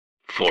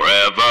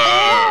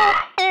Forever.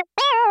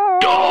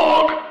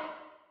 Dog.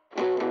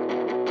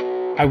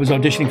 I was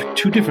auditioning for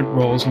two different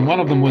roles, and one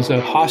of them was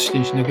a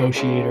hostage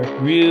negotiator,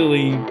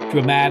 really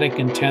dramatic,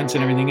 intense,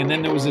 and everything. And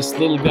then there was this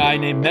little guy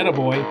named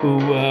Metaboy who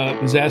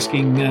was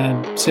asking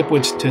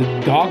Sipowicz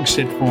to dog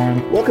sit for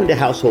him. Welcome to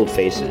Household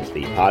Faces,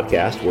 the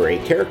podcast where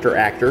a character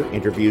actor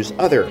interviews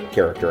other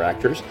character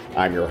actors.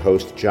 I'm your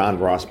host, John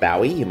Ross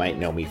Bowie. You might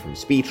know me from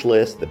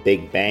Speechless, The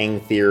Big Bang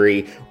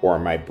Theory, or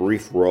my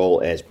brief role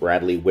as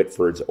Bradley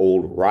Whitford's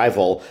old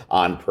rival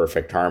on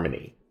Perfect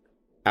Harmony.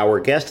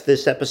 Our guest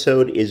this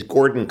episode is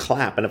Gordon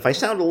Clapp, and if I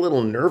sound a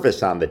little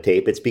nervous on the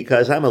tape, it's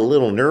because I'm a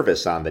little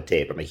nervous on the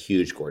tape. I'm a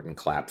huge Gordon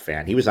Clapp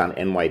fan. He was on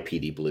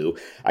NYPD Blue.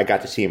 I got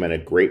to see him in a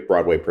great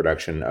Broadway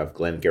production of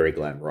Glengarry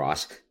Glen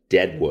Ross,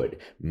 Deadwood,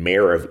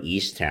 Mare of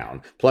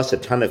Easttown, plus a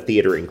ton of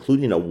theater,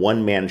 including a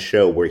one-man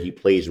show where he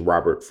plays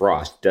Robert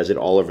Frost, does it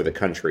all over the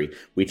country.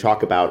 We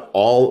talk about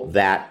all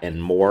that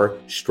and more.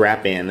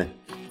 Strap in.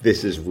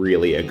 This is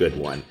really a good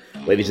one.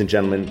 Ladies and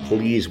gentlemen,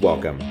 please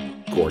welcome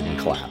Gordon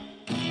Clapp.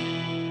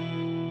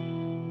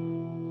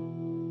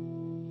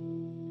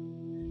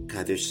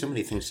 God, there's so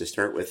many things to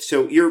start with.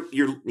 So you're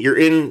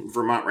in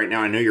Vermont right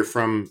now. I know you're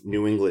from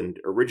New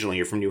England originally.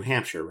 You're from New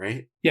Hampshire,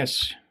 right?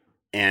 Yes.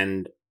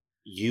 And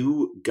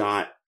you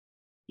got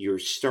your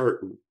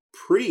start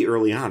pretty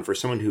early on for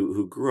someone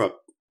who grew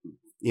up,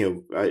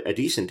 a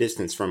decent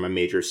distance from a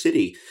major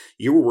city.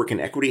 You were working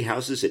equity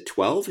houses at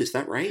 12. Is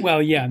that right?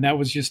 Well, yeah, and that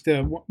was just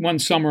one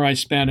summer I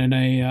spent in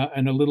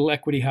a little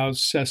equity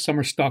house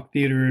summer stock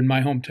theater in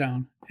my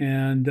hometown,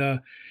 and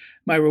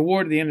my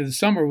reward at the end of the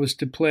summer was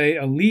to play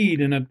a lead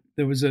in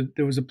there was a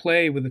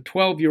play with a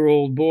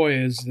 12-year-old boy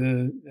as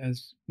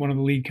one of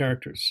the lead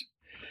characters.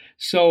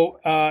 So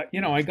I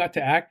got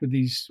to act with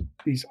these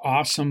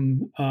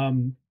awesome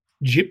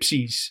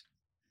gypsies.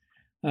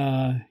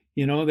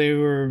 They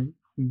were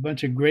a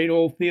bunch of great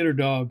old theater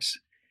dogs.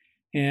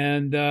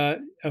 And a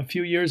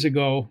few years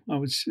ago, I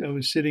was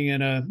sitting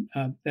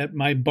at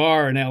my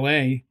bar in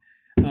L.A.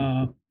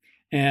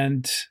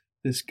 And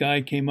this guy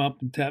came up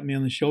and tapped me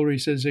on the shoulder. He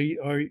says,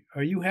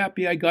 "Are you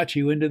happy I got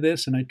you into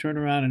this?" And I turned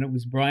around, and it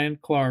was Brian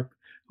Clark,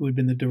 who had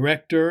been the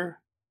director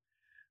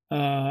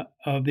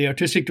of the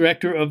artistic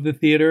director of the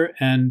theater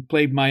and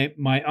played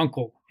my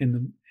uncle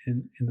in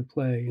the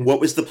play. What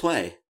was the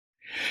play?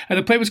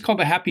 The play was called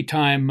The Happy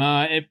Time.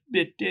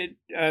 It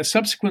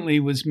subsequently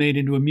was made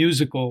into a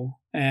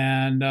musical,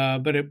 and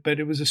but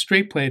it was a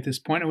straight play at this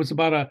point. It was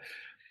about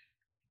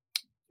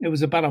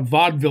a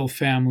vaudeville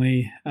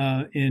family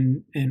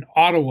in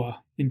Ottawa,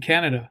 in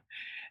Canada.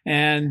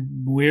 And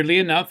weirdly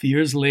enough,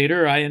 years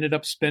later, I ended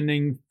up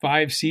spending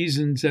 5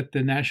 seasons at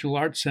the National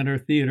Arts Centre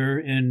Theatre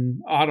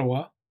in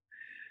Ottawa.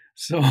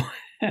 So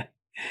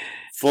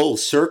full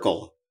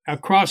circle.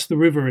 Across the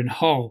river in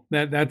Hull.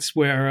 That's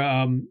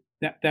where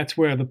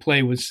the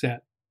play was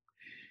set,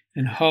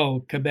 in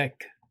Hull,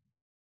 Quebec.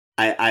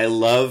 I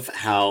love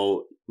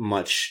how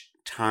much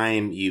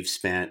time you've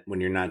spent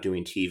when you're not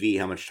doing TV,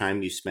 how much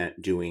time you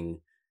spent doing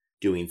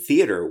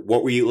theater.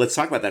 What were you, let's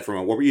talk about that for a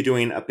moment. What were you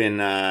doing up in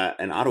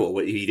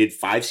Ottawa? You did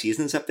 5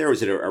 seasons up there?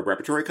 Was it a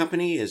repertory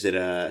company?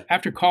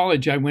 After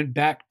college, I went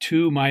back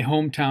to my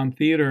hometown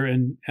theater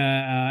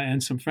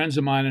and some friends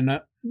of mine, and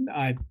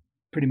I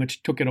pretty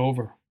much took it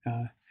over.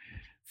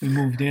 We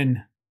moved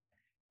in.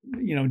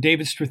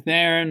 David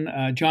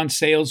Strathairn, John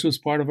Sayles was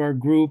part of our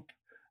group.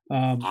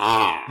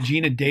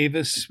 Gina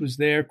Davis was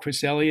there,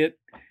 Chris Elliott.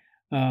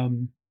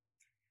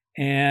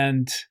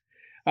 And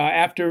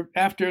after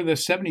the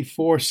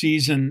 74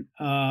 season,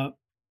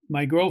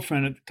 my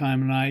girlfriend at the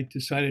time and I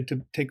decided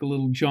to take a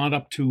little jaunt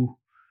up to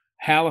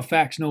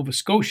Halifax, Nova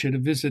Scotia to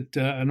visit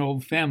an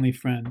old family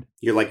friend.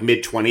 You're like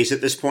mid-20s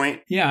at this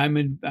point? Yeah, I'm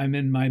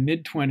in my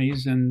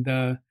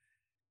mid-20s,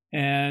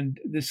 and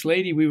this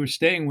lady we were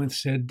staying with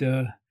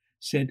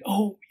said,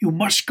 "Oh, you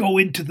must go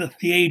into the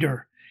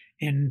theater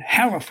in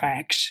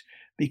Halifax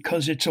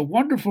because it's a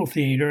wonderful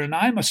theater and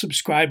I'm a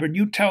subscriber, and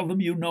you tell them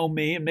you know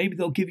me and maybe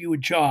they'll give you a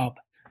job."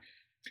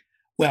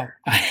 Well,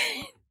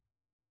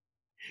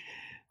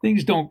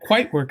 things don't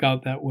quite work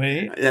out that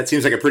way. That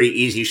seems like a pretty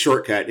easy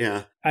shortcut,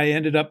 yeah. I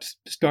ended up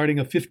starting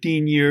a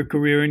 15-year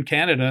career in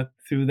Canada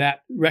through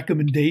that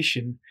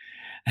recommendation.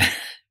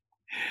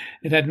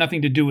 It had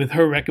nothing to do with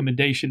her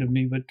recommendation of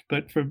me, but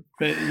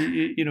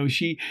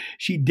she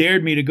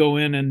dared me to go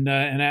in and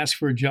ask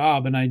for a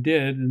job, and I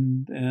did,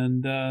 and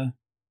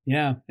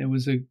it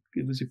was a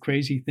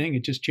crazy thing.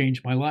 It just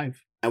changed my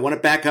life. I want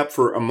to back up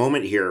for a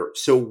moment here.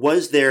 So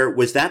was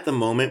that the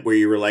moment where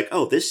you were like,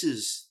 oh,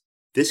 this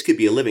could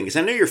be a living? Because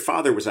I know your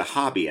father was a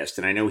hobbyist,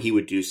 and I know he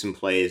would do some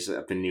plays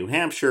up in New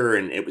Hampshire,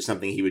 and it was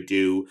something he would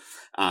do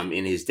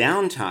in his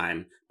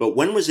downtime. But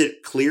when was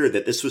it clear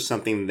that this was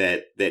something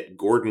that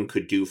Gordon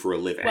could do for a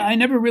living? Well, I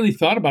never really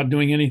thought about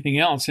doing anything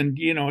else. And,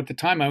 at the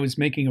time I was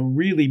making a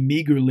really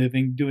meager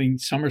living doing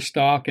summer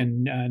stock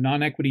and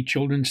non-equity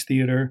children's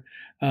theater,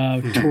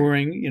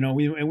 touring,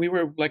 we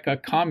were like a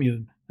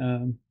commune.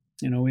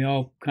 We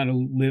all kind of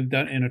lived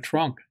in a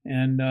trunk.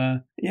 And,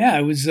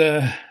 it was,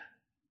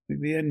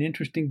 we had an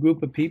interesting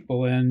group of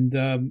people.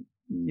 And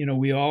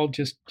we all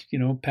just,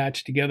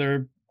 patched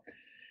together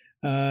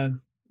a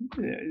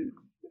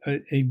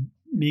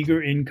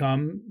meager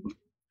income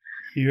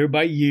year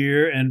by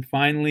year. And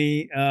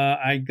finally,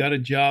 I got a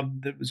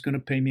job that was going to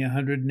pay me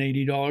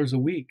 $180 a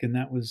week. And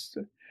that was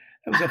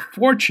a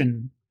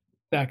fortune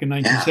back in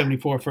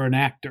 1974 for an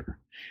actor.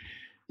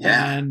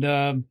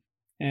 Yeah.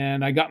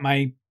 And I got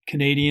my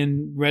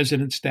Canadian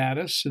resident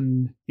status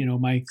and,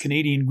 my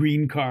Canadian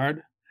green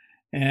card.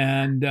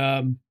 And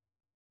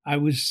I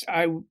was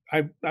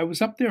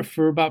up there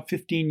for about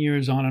 15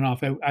 years on and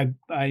off.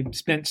 I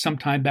spent some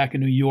time back in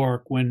New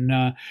York when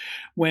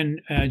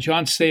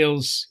John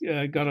Sayles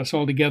got us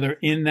all together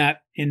in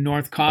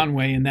North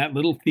Conway in that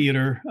little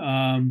theater,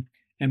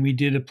 and we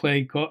did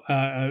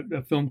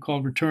a film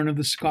called Return of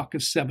the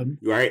Secaucus Seven.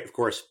 Right, of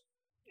course.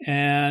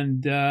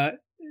 And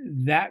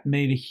that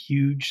made a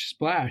huge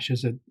splash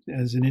as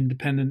an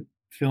independent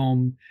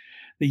film.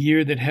 The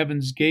year that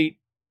Heaven's Gate,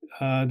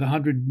 the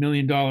 $100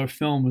 million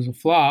film, was a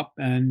flop,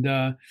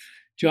 and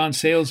John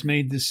Sayles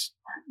made this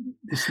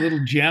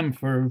little gem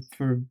for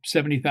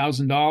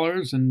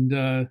 $70,000,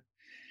 and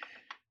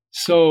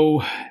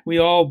so we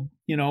all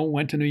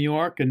went to New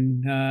York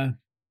and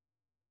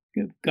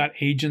got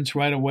agents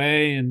right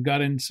away and got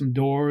in some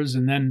doors,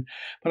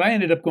 but I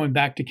ended up going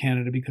back to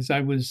Canada because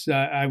I was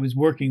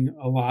working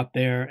a lot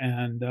there,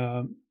 and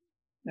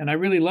I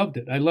really loved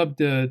it. I loved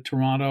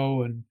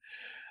Toronto, and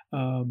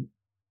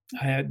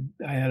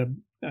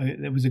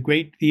it was a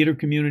great theater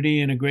community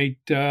and a great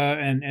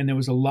and there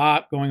was a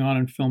lot going on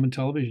in film and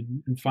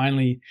television. And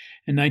finally,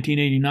 in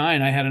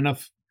 1989, I had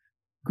enough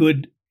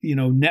good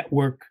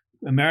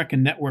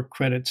American network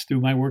credits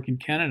through my work in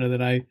Canada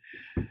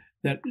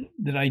that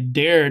I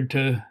dared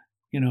to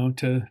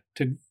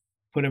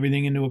put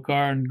everything into a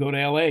car and go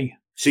to LA.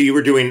 So you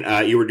were doing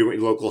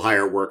local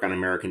hire work on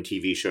American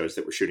TV shows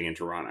that were shooting in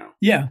Toronto.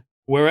 Yeah,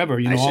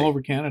 wherever, all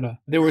over Canada.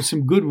 There were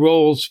some good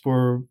roles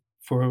for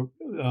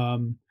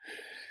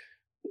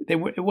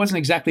it wasn't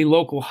exactly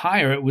local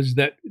hire. It was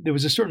that there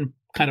was a certain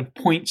kind of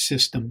point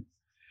system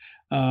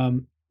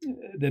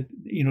that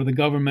the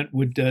government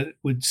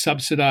would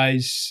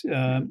subsidize,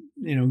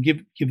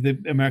 give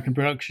the American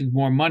productions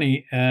more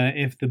money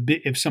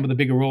if some of the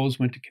bigger roles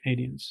went to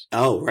Canadians.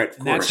 Oh, right, of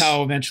course. That's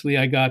how eventually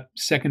I got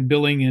second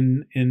billing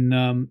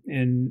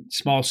in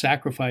Small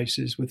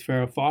Sacrifices with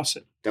Farrah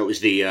Fawcett. That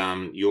was the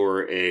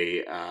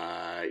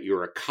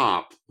you're a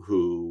cop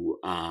who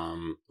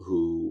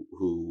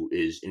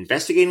is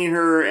investigating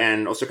her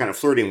and also kind of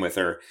flirting with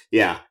her.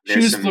 Yeah, she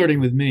was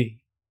flirting with me.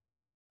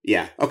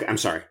 Yeah. Okay. I'm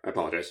sorry. I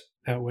apologize.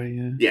 That way,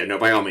 yeah. Yeah. No.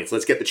 By all means,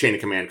 let's get the chain of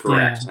command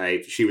correct. Yeah.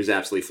 She was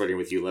absolutely flirting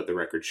with you. Let the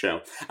record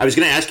show. I was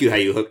going to ask you how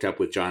you hooked up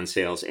with John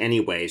Sayles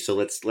anyway. So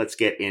let's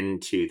get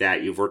into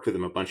that. You've worked with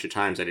him a bunch of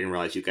times. I didn't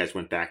realize you guys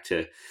went back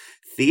to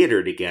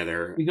theater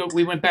together.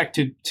 We went back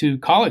to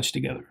college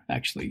together,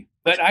 actually.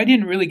 But I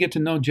didn't really get to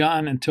know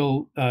John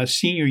until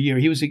senior year.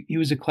 He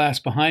was a class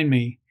behind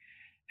me,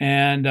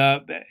 and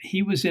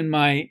he was in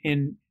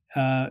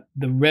the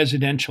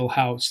residential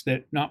house,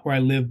 that not where I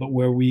live, but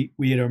where we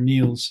ate our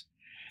meals.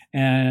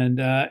 And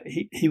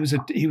he was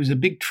a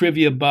big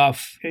trivia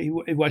buff. He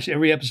watched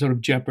every episode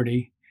of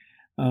Jeopardy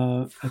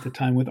at the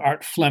time with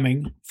Art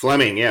Fleming.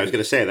 Yeah, I was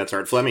going to say that's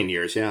Art Fleming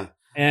years, yeah.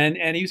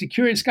 And he was a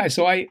curious guy.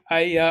 So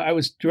I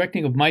was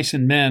directing of Mice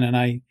and Men, and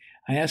I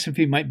asked him if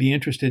he might be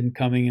interested in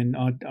coming and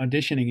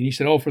auditioning, and he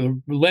said, "Oh, for the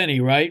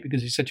Lenny, right?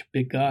 Because he's such a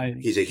big guy."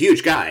 He's a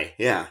huge guy,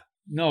 yeah.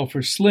 No,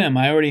 for Slim,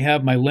 I already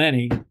have my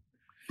Lenny.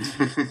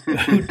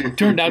 Who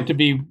turned out to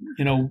be,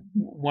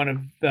 one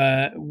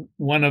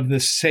of the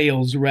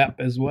sales rep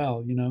as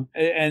well,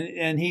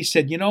 and he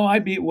said,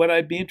 what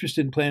I'd be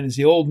interested in playing is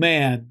the old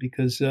man,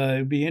 because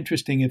it'd be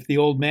interesting if the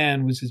old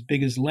man was as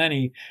big as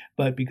Lenny,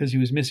 but because he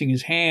was missing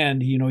his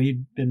hand,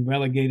 he'd been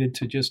relegated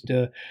to just,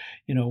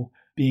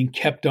 being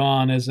kept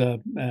on as a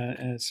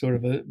sort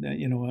of a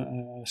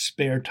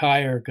spare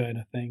tire kind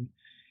of thing.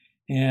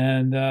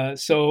 And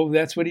so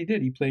that's what he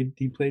did. He played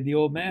the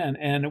old man,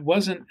 and it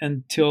wasn't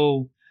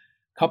until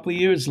a couple of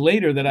years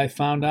later that I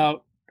found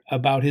out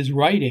about his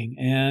writing,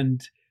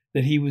 and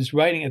that he was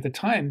writing at the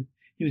time.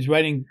 He was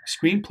writing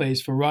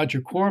screenplays for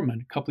Roger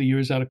Corman a couple of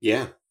years out of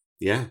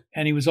yeah,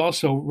 and he was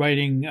also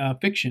writing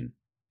fiction.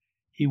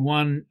 He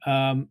won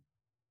an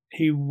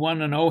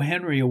O.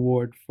 Henry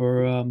Award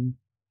for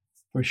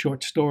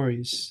short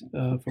stories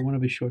for one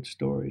of his short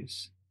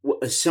stories.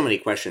 Well, so many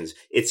questions.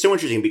 It's so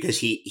interesting because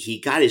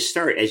he got his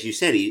start, as you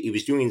said, he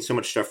was doing so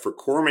much stuff for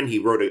Corman. He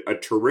wrote a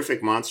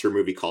terrific monster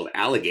movie called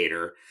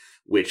Alligator,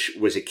 which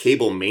was a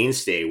cable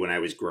mainstay when I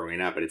was growing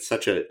up, and it's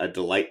such a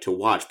delight to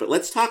watch. But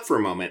let's talk for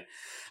a moment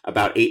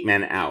about 8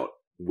 Men Out,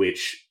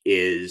 which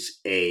is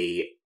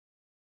a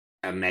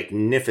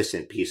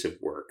magnificent piece of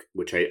work,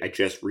 which I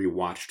just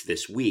rewatched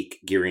this week,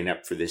 gearing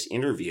up for this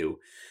interview.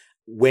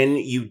 When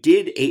you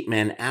did 8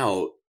 Men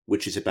Out,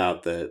 which is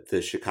about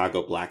the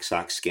Chicago Black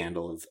Sox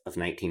scandal of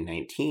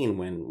 1919,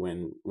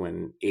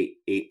 when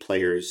eight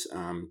players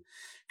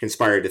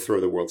conspired to throw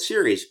the World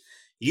Series,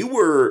 you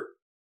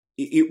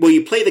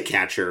play the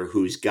catcher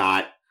who's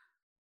got,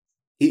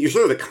 You're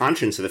sort of the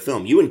conscience of the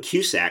film. You and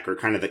Cusack are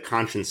kind of the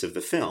conscience of the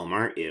film,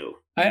 aren't you?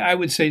 I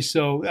would say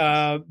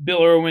so.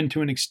 Bill Irwin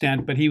to an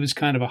extent, but he was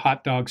kind of a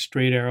hot dog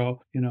straight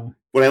arrow, you know.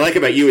 What I like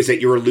about you is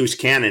that you're a loose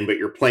cannon, but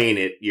you're playing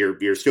it.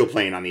 You're still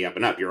playing on the up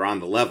and up. You're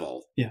on the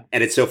level. Yeah.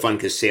 And it's so fun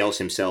because Sales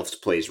himself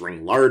plays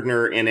Ring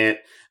Lardner in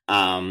it.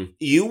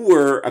 You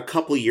were a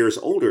couple years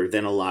older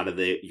than a lot of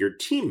your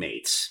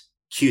teammates.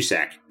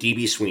 Cusack,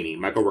 D.B. Sweeney,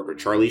 Michael Rooker,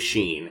 Charlie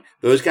Sheen.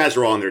 Those guys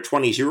are all in their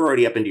 20s. You're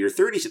already up into your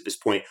 30s at this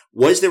point.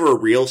 Was there a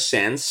real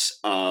sense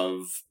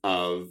of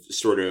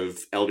sort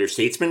of elder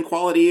statesman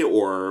quality,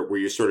 or were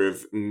you sort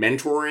of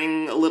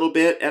mentoring a little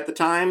bit at the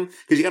time?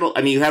 Because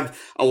you have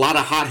a lot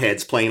of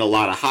hotheads playing a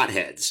lot of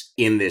hotheads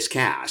in this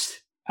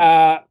cast.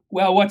 Well,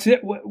 what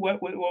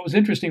was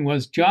interesting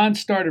was John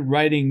started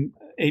writing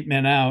Eight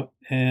Men Out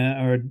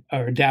or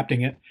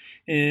adapting it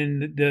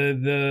in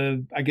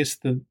the I guess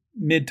the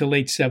mid to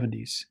late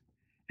 70s.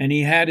 And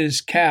he had his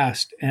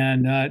cast,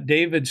 and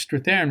David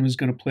Strathairn was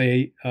going to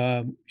play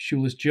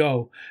Shoeless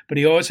Joe, but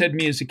he always had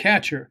me as a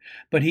catcher.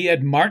 But he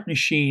had Martin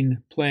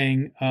Sheen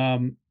playing,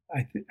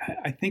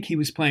 I think he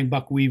was playing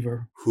Buck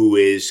Weaver. Who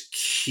is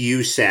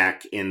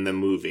Cusack in the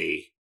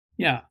movie.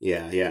 Yeah.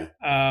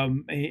 Yeah.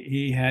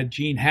 He had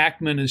Gene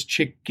Hackman as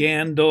Chick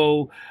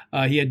Gandil.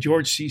 He had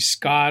George C.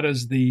 Scott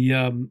as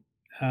the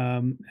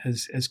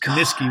as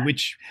Comiskey,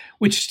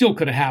 which still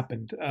could have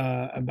happened.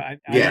 I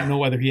don't know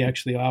whether he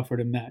actually offered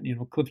him that. You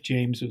know, Cliff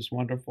James was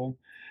wonderful,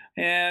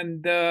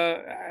 and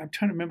I'm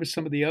trying to remember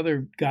some of the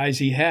other guys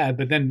he had.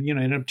 But then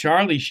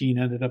Charlie Sheen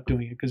ended up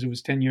doing it because it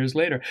was 10 years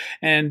later.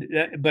 And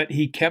but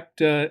he kept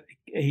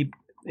he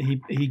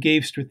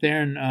gave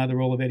Strathairn the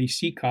role of Eddie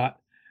Seacott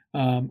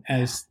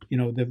as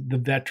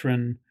the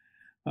veteran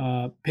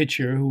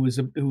pitcher who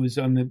was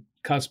on the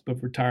cusp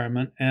of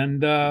retirement.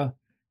 And I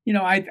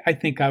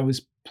think I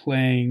was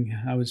playing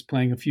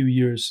a few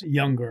years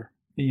younger,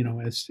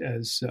 as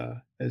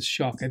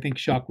Shock. I think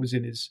Shock was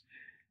in his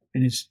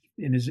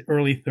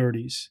early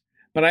 30s,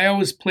 but I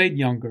always played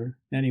younger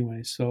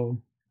anyway.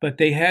 So, but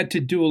they had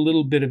to do a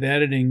little bit of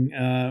editing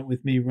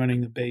with me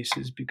running the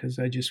bases because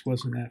I just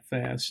wasn't that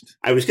fast.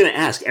 I was going to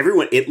ask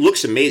everyone. It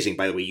looks amazing,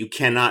 by the way. You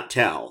cannot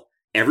tell.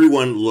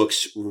 Everyone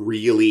looks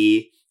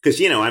really,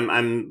 because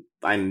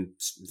I'm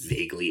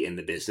vaguely in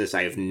the business.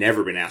 I have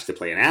never been asked to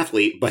play an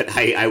athlete, but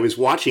I was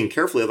watching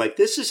carefully. Like,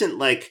 this isn't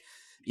like,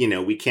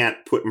 we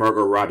can't put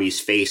Margot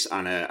Robbie's face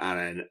on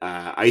an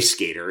ice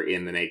skater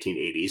in the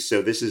 1980s.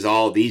 So this is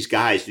all these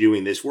guys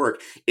doing this work.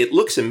 It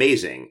looks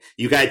amazing.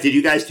 Did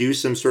you guys do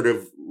some sort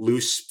of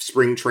loose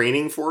spring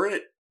training for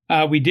it?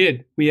 We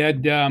did. We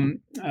had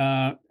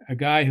a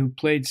guy who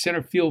played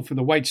center field for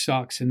the White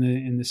Sox in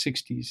the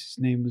 60s. His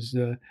name was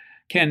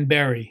Ken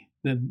Berry,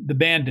 the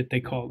Bandit,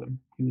 they called him.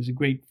 He was a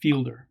great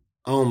fielder.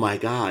 Oh my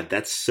God,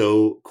 that's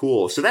so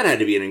cool! So that had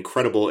to be an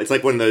incredible. It's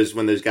like when those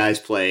guys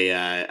play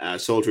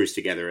soldiers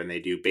together and they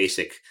do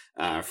basic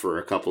for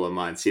a couple of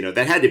months.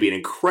 That had to be an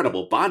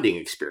incredible bonding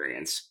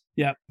experience.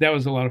 Yeah, that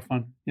was a lot of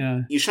fun.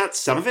 Yeah, you shot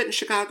some of it in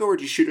Chicago, or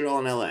did you shoot it all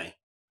in L.A.?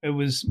 It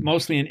was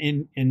mostly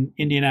in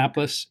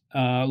Indianapolis,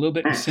 a little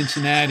bit in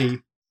Cincinnati.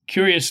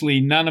 Curiously,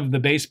 none of the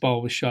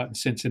baseball was shot in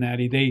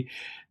Cincinnati.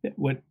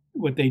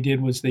 What they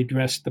did was they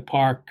dressed the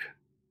park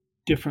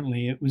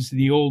differently. It was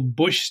the old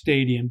Busch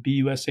Stadium,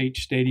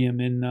 BUSH Stadium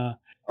in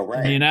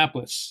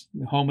Indianapolis,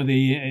 the home of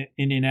the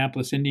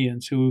Indianapolis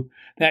Indians, who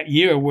that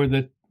year won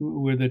the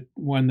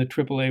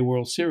AAA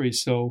World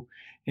Series. So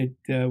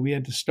we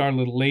had to start a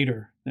little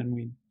later than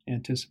we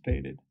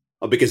anticipated.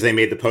 Oh, because they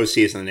made the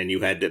postseason and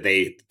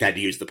they had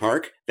to use the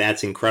park?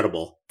 That's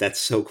incredible. That's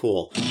so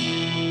cool.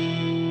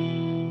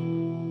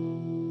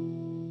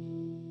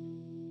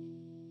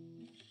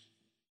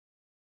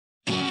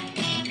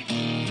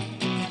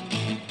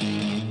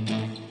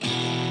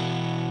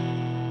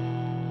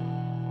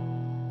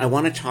 I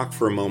want to talk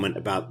for a moment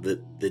about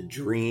the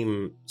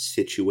dream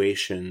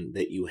situation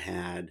that you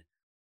had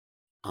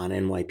on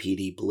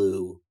NYPD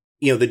Blue.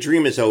 The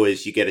dream is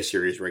always you get a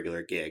series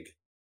regular gig,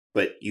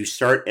 but you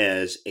start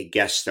as a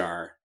guest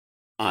star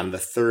on the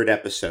third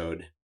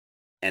episode,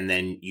 and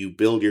then you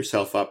build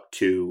yourself up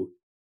to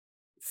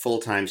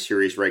full-time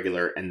series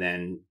regular, and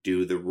then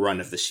do the run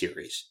of the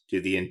series, do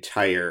the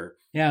entire.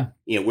 Yeah.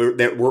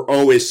 We're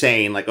always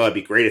saying like, oh, it'd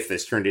be great if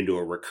this turned into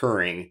a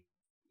recurring.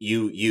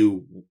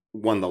 You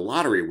won the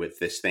lottery with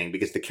this thing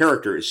because the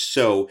character is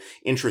so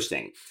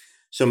interesting.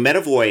 So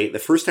Medavoy, the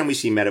first time we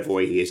see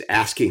Medavoy, he is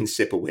asking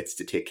Sipowicz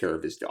to take care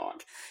of his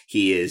dog.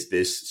 He is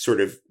this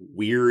sort of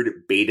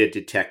weird beta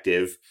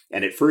detective.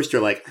 And at first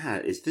you're like,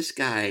 what is this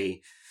guy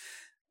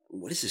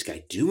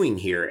doing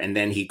here? And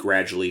then he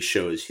gradually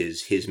shows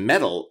his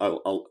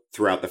mettle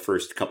throughout the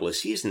first couple of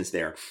seasons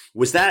there.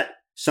 Was that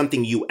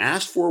something you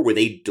asked for? Were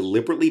they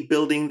deliberately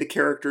building the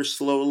character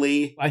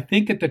slowly? I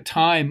think at the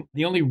time,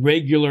 the only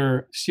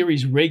regular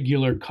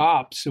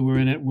cops who were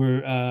in it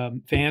were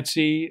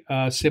Fancy,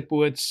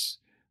 Sipowicz,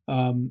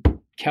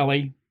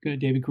 Kelly,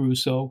 David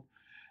Caruso,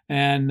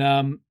 and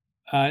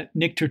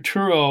Nick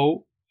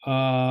Turturro,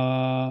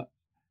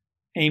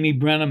 Amy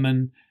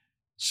Brenneman.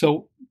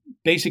 So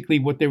basically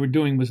what they were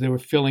doing was they were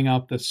filling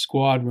out the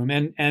squad room,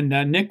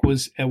 and Nick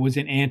was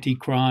in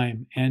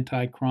anti-crime,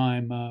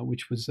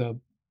 which was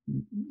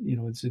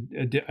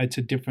it's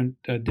a different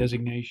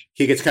designation.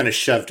 He gets kind of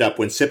shoved up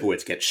when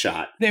Sipowicz gets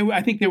shot.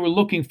 I think they were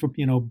looking for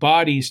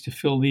bodies to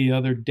fill the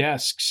other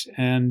desks,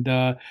 and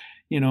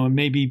and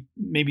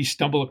maybe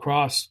stumble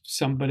across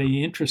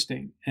somebody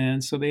interesting,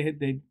 and so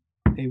they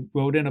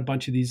wrote in a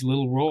bunch of these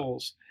little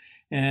roles,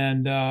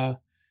 and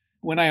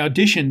when I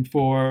auditioned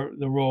for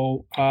the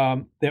role,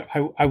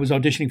 I was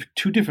auditioning for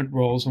two different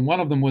roles, and one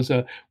of them was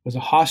a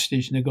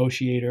hostage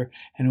negotiator,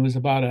 and it was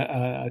about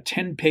a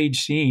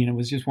 10-page scene. It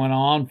was just went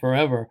on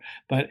forever,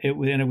 but it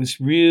was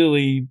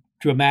really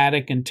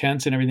dramatic and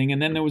tense and everything. And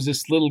then there was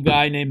this little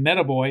guy named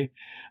Metaboy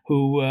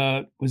who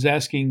was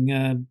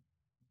asking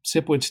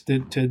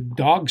Sipowicz to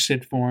dog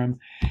sit for him,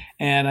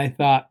 and I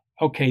thought,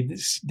 okay,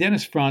 this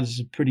Dennis Franz is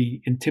a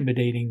pretty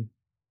intimidating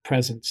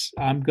presence.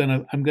 I'm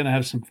gonna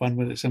have some fun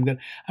with this. I'm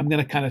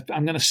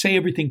gonna say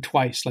everything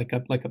twice, like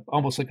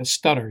almost like a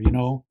stutter,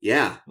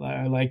 Yeah.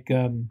 Like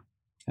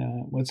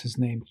what's his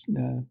name?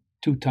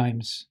 Two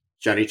times.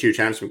 Johnny Two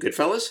Times from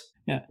Goodfellas.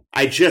 Yeah.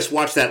 I just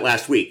watched that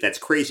last week. That's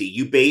crazy.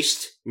 You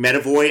based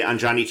Metavoy on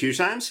Johnny Two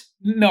Times?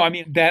 No, I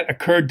mean that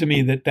occurred to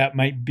me that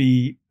might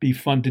be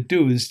fun to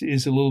do. Is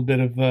a little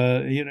bit of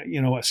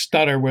a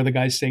stutter where the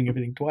guy's saying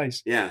everything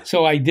twice. Yeah.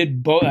 So I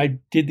did both. I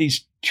did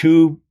these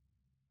two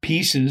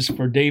pieces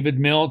for David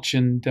Milch,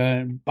 and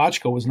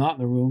Bochco was not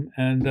in the room,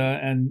 and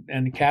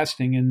the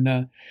casting.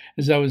 And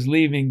as I was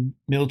leaving,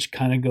 Milch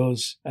kind of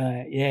goes,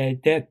 "Yeah,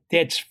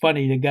 that's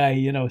funny." The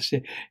guy,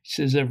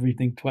 says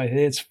everything twice.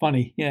 It's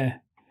funny. Yeah,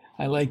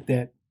 I like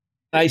that.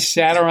 I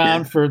sat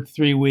around for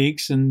 3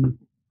 weeks and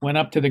went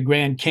up to the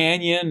Grand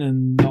Canyon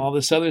and all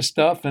this other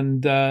stuff.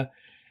 And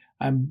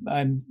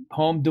I'm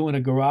home doing a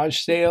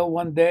garage sale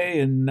one day,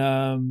 and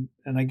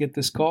I get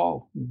this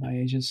call. My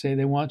agents say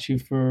they want you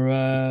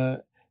for.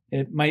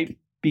 It might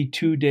be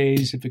 2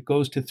 days. If it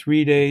goes to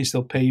 3 days,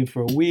 they'll pay you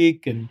for a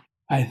week. And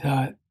I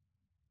thought,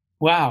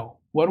 wow,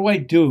 what do I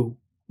do?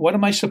 What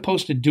am I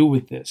supposed to do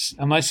with this?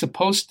 Am I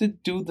supposed to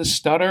do the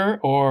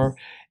stutter?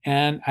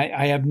 And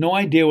I have no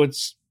idea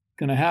what's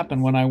going to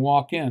happen when I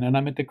walk in. And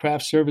I'm at the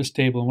craft service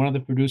table, and one of the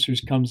producers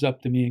comes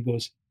up to me and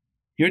goes,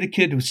 "You're the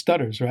kid who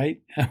stutters,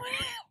 right?"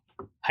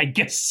 I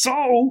guess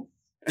so.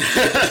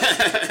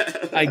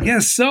 I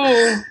guess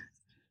so.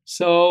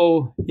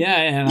 So, yeah,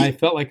 and I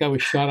felt like I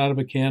was shot out of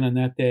a cannon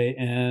that day,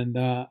 and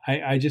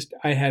I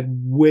had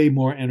way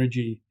more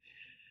energy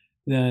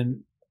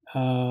than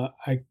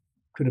I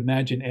could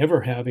imagine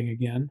ever having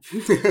again.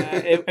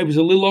 It was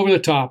a little over the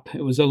top.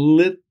 It was a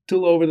little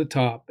over the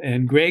top.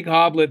 And Greg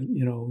Hoblet,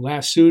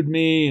 lassoed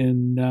me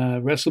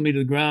and wrestled me to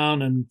the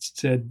ground and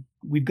said,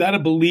 "We've got to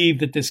believe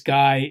that this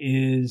guy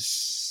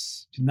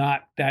is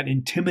not that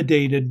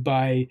intimidated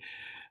by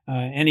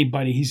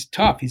anybody. He's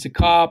tough. He's a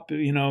cop.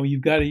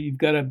 You've got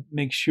to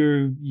make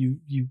sure you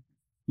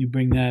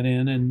bring that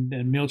in."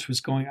 And Milch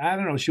was going, "I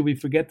don't know. Should we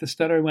forget the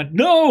stutter?" I went,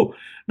 "No."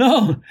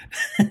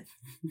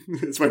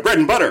 It's my bread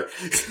and butter.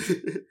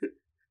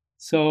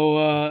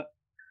 So,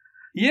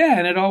 yeah,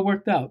 and it all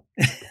worked out.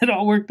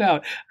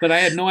 But I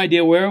had no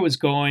idea where it was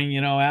going.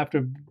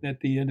 After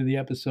at the end of the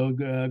episode,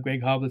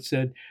 Greg Hoblet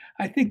said,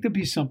 "I think there'll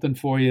be something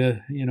for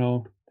you,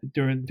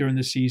 during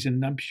the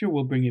season. I'm sure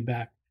we'll bring you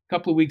back." A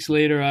couple of weeks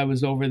later, I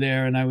was over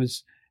there, and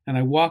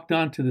I walked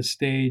onto the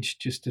stage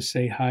just to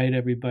say hi to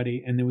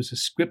everybody. And there was a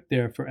script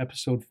there for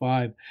episode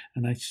 5,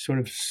 and I sort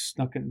of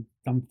snuck and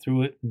thumbed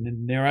through it, and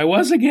then there I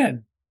was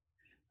again.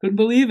 Couldn't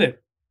believe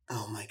it.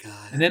 Oh my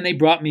God. And then they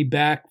brought me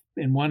back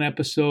in one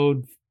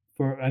episode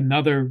for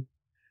another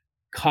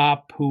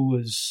cop who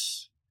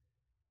was,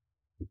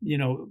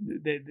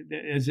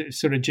 as a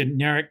sort of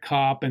generic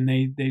cop, and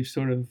they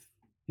sort of,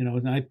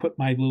 and I put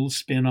my little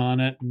spin on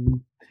it,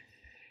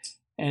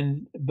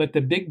 but the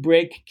big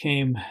break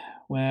came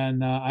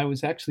when I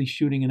was actually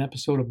shooting an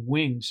episode of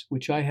Wings,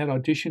 which I had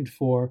auditioned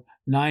for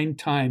 9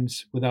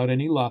 times without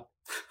any luck.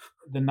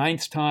 The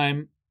 9th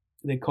time,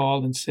 they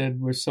called and said,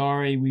 "We're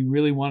sorry, we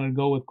really wanted to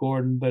go with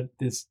Gordon, but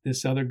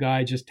this other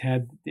guy just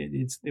had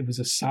it was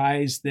a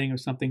size thing or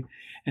something."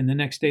 And the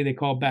next day they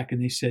called back and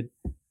they said,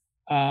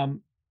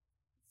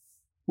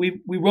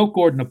 "We wrote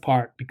Gordon a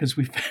part because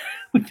we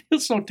feel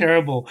so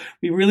terrible.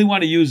 We really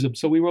want to use him,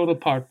 so we wrote a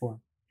part for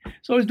him."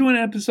 So I was doing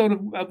an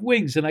episode of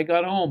Wings, and I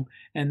got home,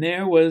 and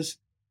there was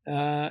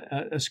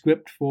a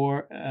script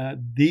for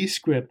the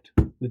script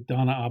with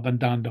Donna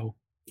Abandando.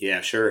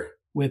 Yeah, sure.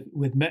 With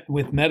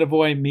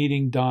Metavoy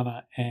meeting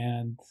Donna,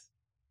 and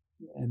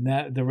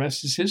that the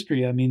rest is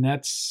history. I mean,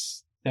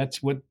 that's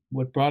what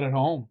brought it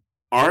home.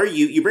 Are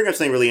you bring up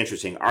something really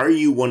interesting. Are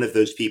you one of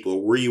those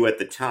people, were you at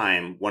the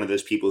time one of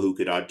those people who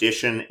could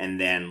audition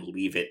and then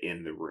leave it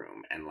in the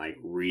room and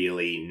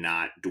really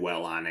not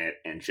dwell on it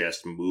and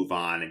just move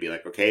on and be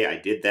like, okay, I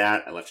did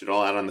that. I left it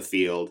all out on the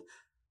field.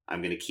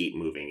 I'm going to keep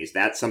moving. Is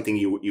that something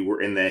you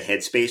were in the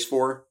headspace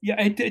for?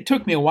 Yeah, it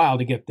took me a while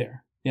to get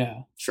there.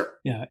 Yeah. Sure.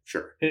 Yeah.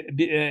 Sure.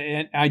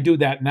 And I do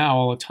that now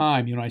all the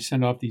time. I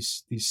send off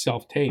these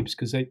self tapes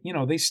because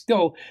they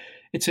still,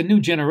 it's a new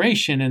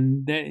generation,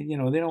 and they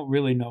don't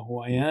really know who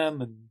I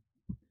am, and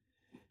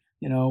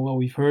well,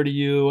 we've heard of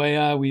you.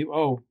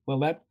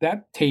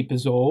 That tape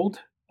is old.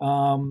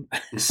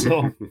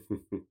 So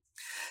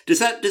does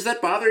that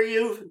bother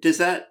you? Does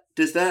that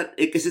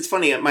because it's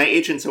funny, my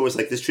agent's always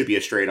like, this should be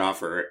a straight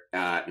offer.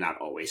 Not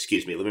always,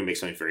 excuse me, let me make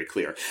something very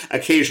clear.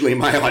 Occasionally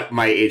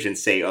my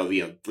agents say, oh,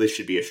 this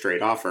should be a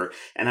straight offer,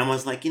 and I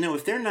was like,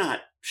 if they're not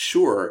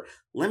sure,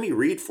 let me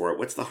read for it.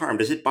 What's the harm?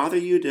 Does it bother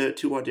you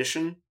to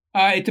audition?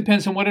 It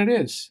depends on what it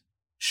is.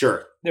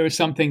 Sure. There are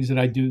some things that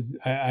I do.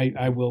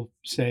 I will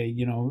say,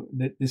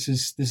 that this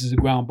is a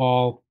ground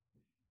ball.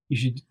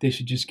 They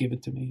should just give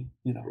it to me.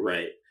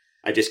 Right.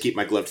 I just keep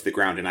my glove to the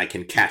ground and I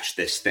can catch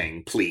this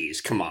thing.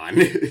 Please, come on.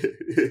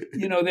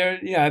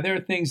 There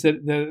are things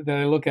that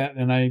I look at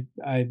and I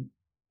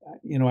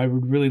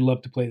would really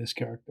love to play this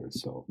character.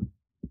 So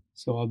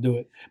I'll do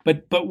it.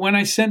 But when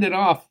I send it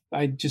off,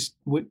 I just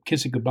would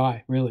kiss it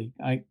goodbye. Really,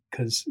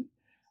 because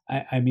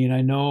I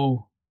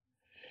know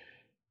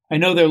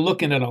they're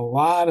looking at a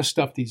lot of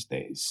stuff these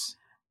days,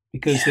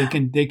 because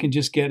they can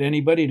just get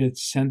anybody to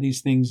send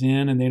these things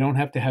in, and they don't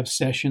have to have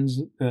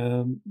sessions,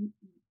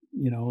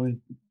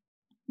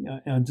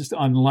 just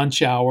on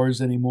lunch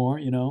hours anymore,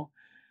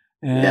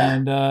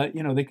 and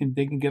they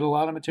can get a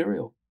lot of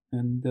material,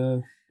 and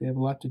they have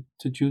a lot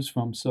to choose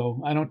from.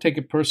 So I don't take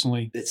it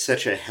personally. It's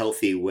such a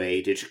healthy way.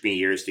 It took me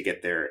years to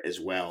get there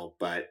as well,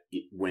 but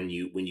when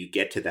you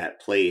get to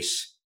that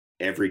place,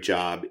 every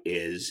job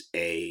is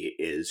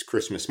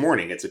Christmas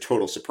morning. It's a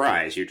total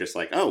surprise. You're just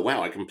like, oh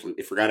wow, I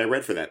completely forgot I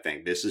read for that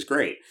thing. This is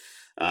great.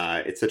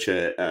 It's such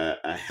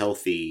a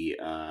healthy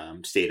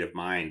state of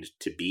mind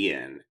to be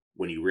in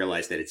when you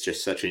realize that it's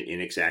just such an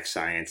inexact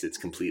science. It's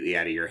completely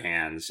out of your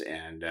hands,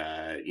 and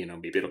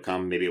maybe it'll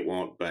come, maybe it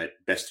won't, but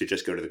best to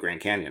just go to the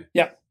Grand Canyon.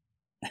 Yep.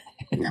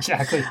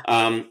 Exactly.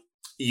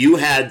 You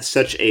had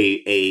such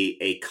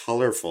a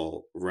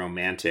colorful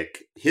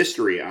romantic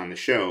history on the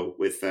show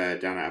with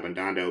Donna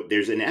Abundando.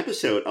 There's an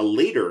episode, a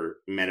later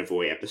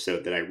Medavoy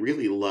episode, that I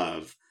really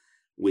love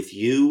with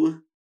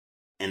you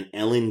and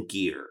Ellen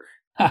Geer.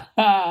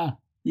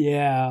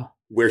 Yeah.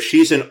 Where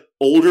she's an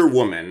older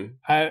woman.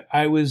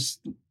 I was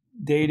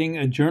dating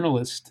a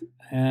journalist,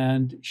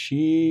 and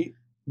she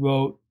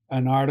wrote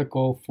an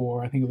article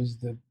for, I think it was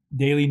the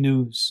Daily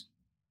News,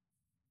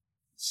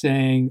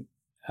 saying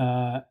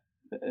that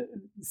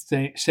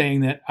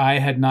I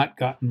had not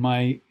gotten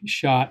my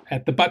shot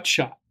at the butt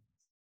shot,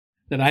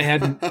 that I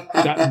hadn't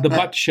gotten the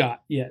butt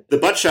shot yet. The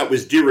butt shot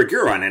was de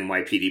rigueur on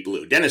NYPD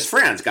Blue. Dennis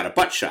Franz got a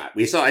butt shot.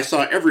 I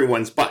saw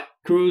everyone's butt.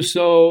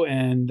 Caruso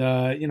and,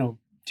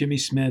 Jimmy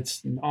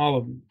Smits and all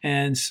of them.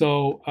 And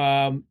so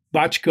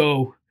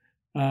Botchko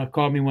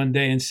called me one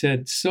day and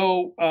said,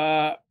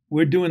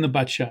 we're doing the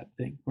butt shot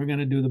thing. We're going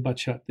to do the butt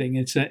shot thing.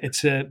 It's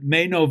a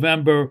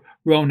May-November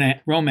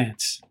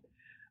romance,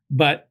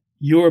 but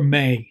you're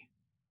May.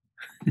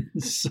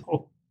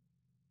 So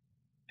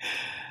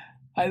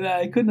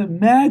I couldn't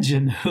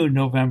imagine who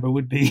November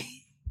would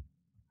be.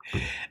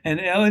 And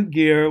Ellen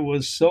Geer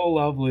was so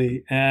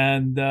lovely,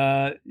 and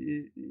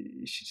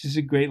she's just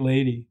a great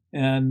lady.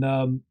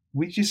 And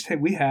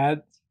we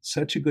had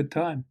such a good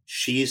time.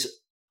 She's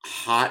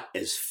hot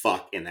as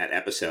fuck in that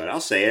episode. I'll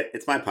say it.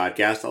 It's my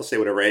podcast. I'll say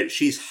whatever.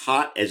 She's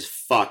hot as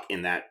fuck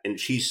in that. And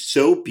she's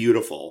so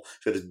beautiful.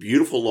 She's got this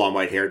beautiful long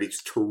white hair,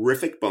 this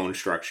terrific bone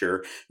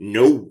structure,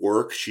 no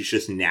work. She's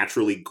just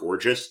naturally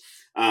gorgeous.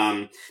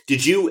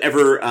 Did you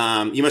ever,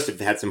 you must have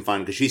had some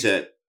fun, because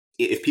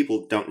if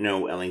people don't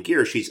know Ellen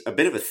Geer, she's a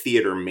bit of a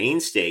theater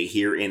mainstay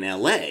here in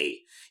LA,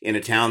 in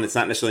a town that's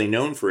not necessarily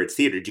known for its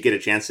theater. Did you get a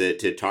chance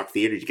to talk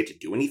theater? Did you get to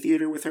do any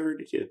theater with her?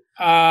 Did you?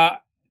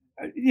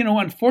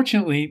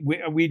 Unfortunately,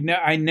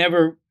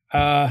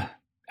 I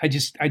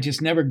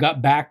just never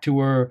got back to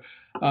her.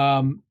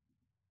 The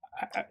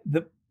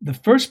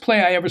first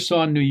play I ever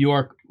saw in New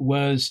York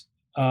was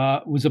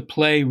a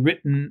play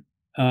written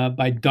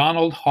by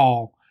Donald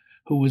Hall,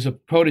 who was a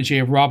protege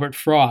of Robert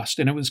Frost,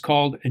 and it was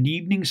called An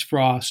Evening's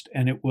Frost,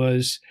 and it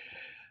was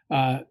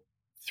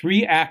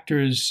three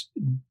actors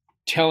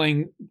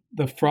telling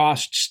the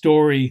Frost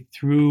story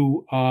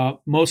through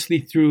mostly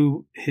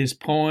through his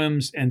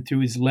poems and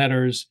through his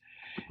letters,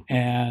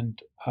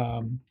 and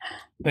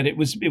but it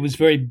was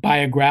very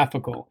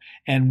biographical.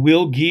 And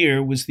Will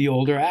Geer was the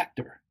older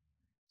actor,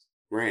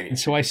 right? And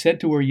so I said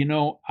to her,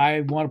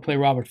 I want to play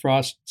Robert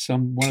Frost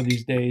one of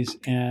these days,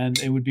 and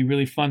it would be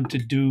really fun to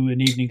do An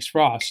Evening's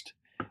Frost.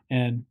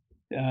 And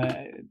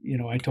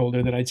I told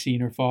her that I'd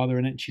seen her father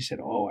in it, and she said,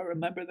 "Oh, I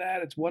remember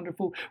that. It's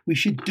wonderful. We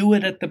should do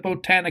it at the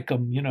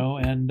Botanicum,"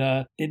 and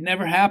it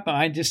never happened.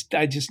 I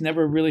just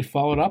never really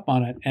followed up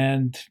on it.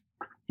 And,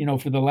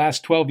 for the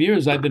last 12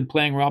 years, I've been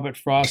playing Robert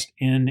Frost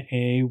in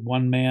a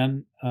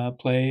one-man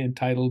play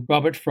entitled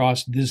Robert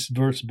Frost, This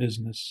Verse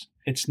Business.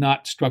 It's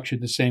not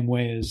structured the same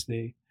way as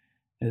the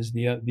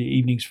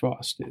Evening's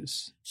Frost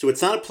is. So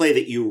it's not a play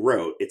that you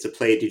wrote. It's a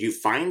play. Did you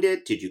find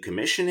it? Did you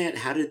commission it?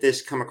 How did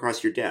this come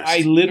across your desk?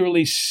 I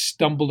literally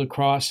stumbled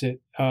across it.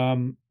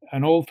 An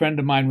old friend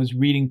of mine was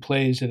reading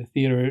plays at a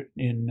theater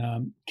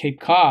in Cape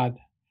Cod,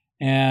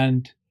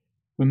 and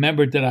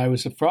remembered that I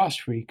was a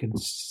Frost freak and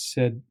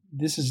said,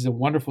 "This is a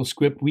wonderful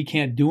script. We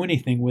can't do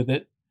anything with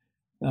it.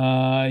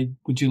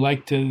 Would you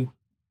like to,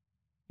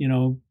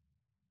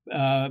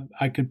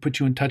 I could put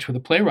you in touch with a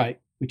playwright,"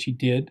 which he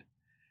did.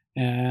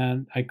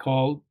 And I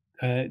called,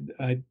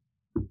 I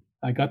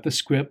got the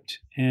script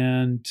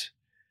and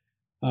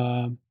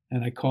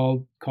I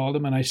called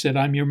him and I said,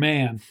 "I'm your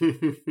man.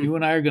 You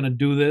and I are going to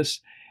do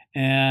this."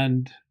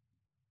 And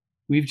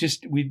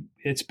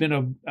it's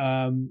been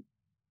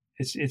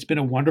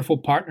a wonderful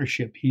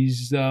partnership.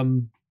 He's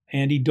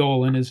Andy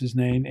Dolan is his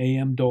name,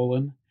 A.M.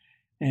 Dolan,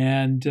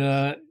 and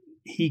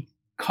he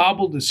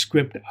cobbled the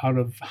script out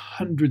of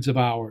hundreds of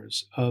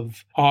hours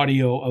of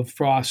audio of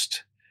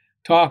Frost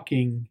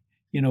talking,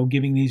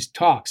 giving these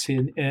talks,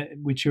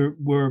 which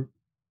were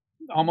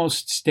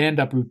almost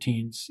stand-up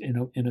routines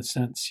in a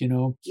sense.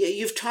 Yeah,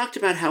 you've talked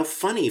about how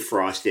funny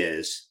Frost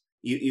is.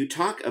 You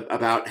talk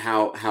about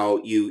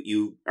how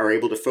you are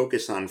able to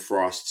focus on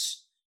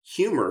Frost's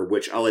humor,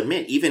 which I'll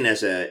admit, even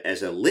as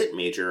a lit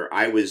major,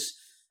 I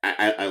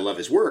love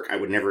his work. I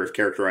would never have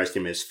characterized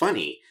him as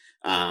funny.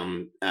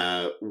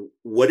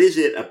 What is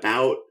it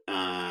about,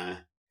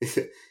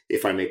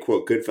 if I may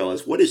quote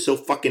Goodfellas, what is so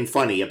fucking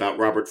funny about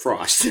Robert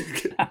Frost?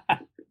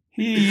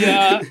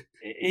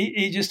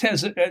 He just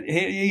has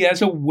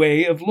a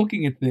way of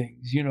looking at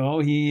things. He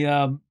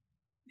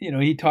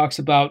talks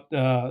about,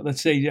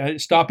 let's say,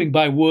 stopping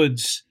by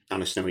woods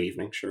on a snowy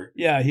evening. Sure.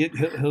 Yeah,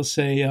 he'll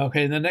say,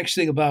 okay. The next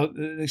thing about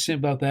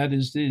that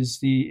is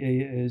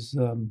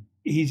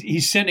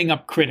he's sending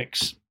up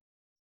critics,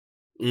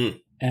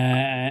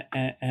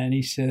 and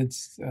he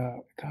says,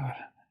 God,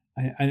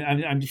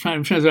 I'm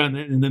trying to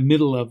in the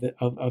middle of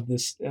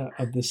this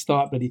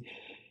thought, but he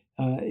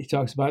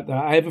talks about,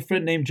 I have a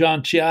friend named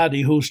John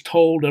Ciardi who's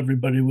told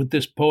everybody what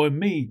this poem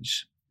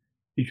means.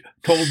 He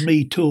told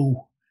me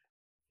too.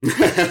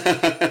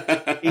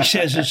 He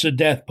says it's a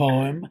death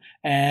poem,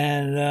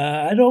 and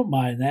I don't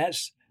mind that,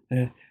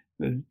 as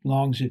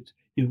long as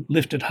you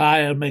lift it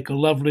higher, make a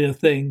lovelier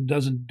thing.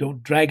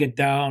 Don't drag it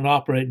down,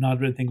 operate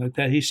not or anything like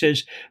that. He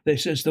says,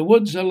 the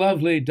woods are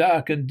lovely,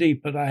 dark and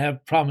deep, but I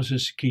have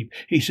promises to keep.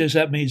 He says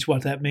that means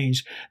what that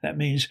means. That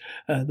means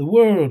the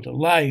world,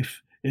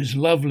 life is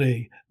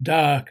lovely,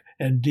 dark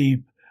and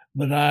deep,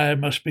 but I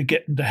must be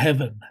getting to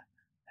heaven.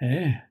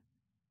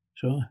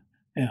 So.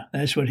 Yeah,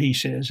 that's what he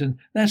says. And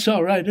that's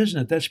all right,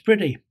 isn't it? That's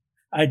pretty.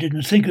 I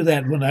didn't think of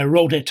that when I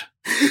wrote it.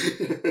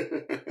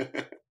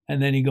 And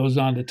then he goes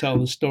on to tell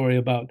the story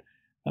about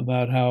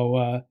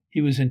how he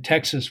was in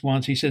Texas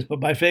once. He says, but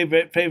my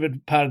favorite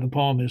part of the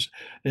poem is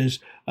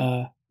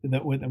that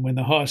when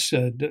the horse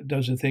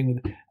does a thing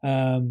with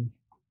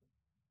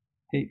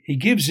he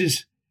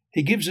gives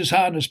his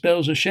harness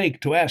bells a shake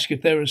to ask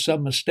if there is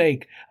some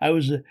mistake. I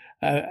was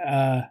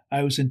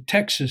in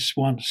Texas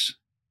once.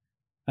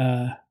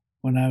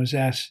 When I was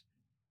asked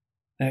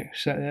that,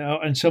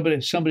 and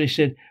somebody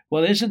said,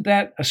 well, isn't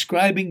that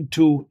ascribing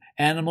to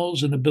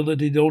animals an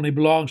ability that only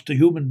belongs to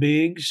human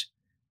beings?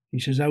 He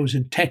says, I was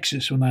in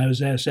Texas when I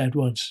was asked that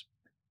once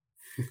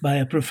by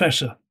a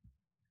professor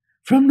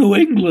from New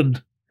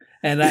England.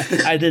 And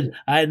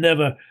I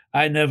never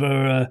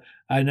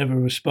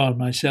respond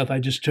myself. I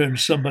just turned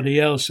to somebody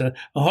else, a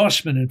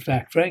horseman, in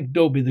fact, Frank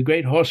Dobie, the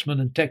great horseman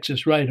and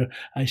Texas writer.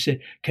 I said,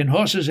 can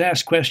horses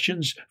ask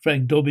questions?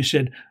 Frank Dobie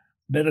said,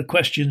 better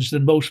questions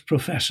than most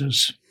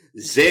professors.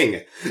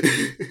 Zing.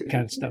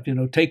 Kind of stuff,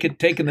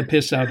 taking the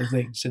piss out of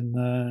things, and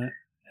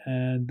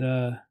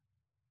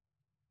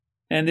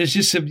there's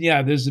just some,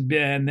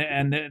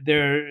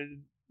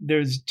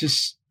 there's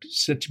just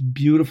such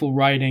beautiful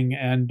writing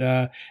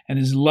and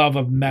his love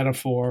of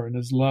metaphor and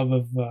his love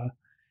of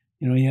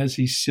he has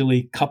these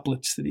silly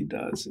couplets that he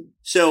does.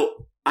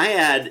 So I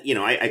had,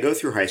 I go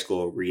through high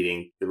school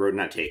reading The Road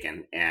Not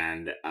Taken,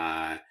 and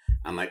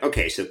I'm like,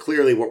 okay, so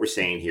clearly what we're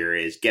saying here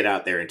is get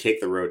out there and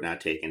take the road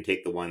not taken,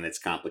 take the one that's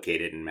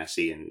complicated and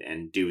messy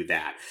and do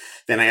that.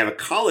 Then I have a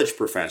college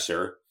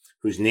professor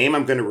whose name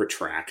I'm going to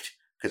retract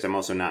because I'm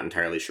also not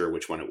entirely sure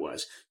which one it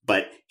was.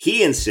 But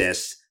he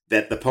insists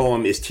that the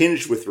poem is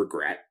tinged with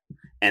regret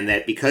and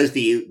that because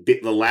the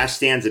last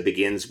stanza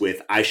begins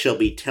with, I shall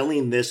be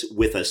telling this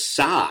with a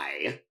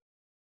sigh,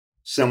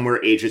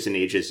 somewhere ages and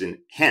ages and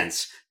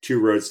hence, two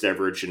roads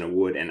diverged in a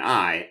wood, and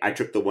I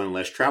took the one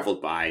less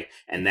traveled by,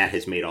 and that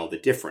has made all the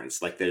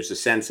difference. Like, there's a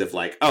sense of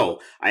like,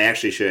 oh, I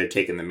actually should have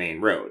taken the main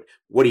road.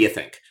 What do you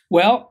think?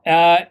 Well,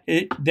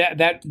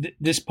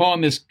 this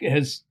poem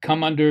has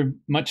come under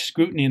much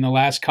scrutiny in the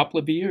last couple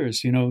of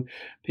years.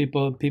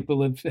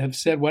 People have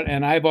said what,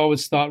 and I've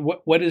always thought,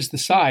 what is the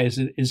sigh? Is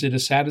it a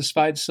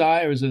satisfied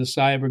sigh or is it a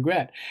sigh of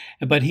regret?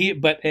 But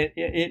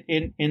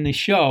in the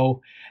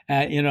show,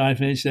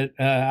 I said,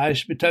 I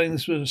should be telling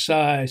this with a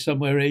sigh,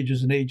 somewhere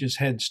ages and ages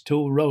hence,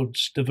 two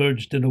roads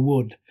diverged in a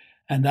wood,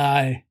 and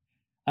I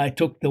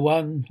took the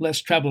one less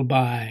traveled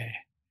by,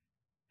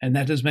 and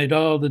that has made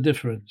all the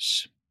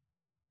difference.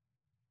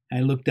 I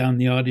look down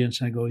the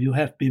audience and I go, you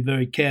have to be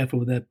very careful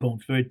with that poem.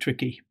 It's very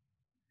tricky.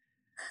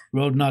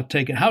 Road not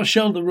taken. How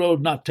shall the road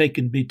not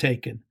taken be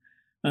taken?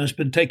 It's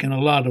been taken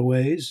a lot of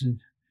ways, and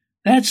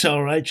That's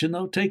all right,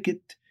 take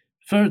it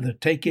further.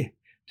 Take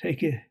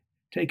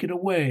it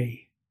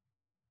away.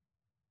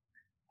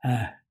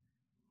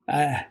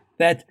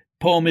 That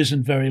poem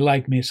isn't very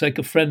like me. It's like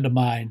a friend of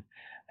mine.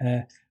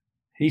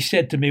 He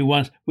said to me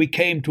once, we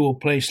came to a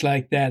place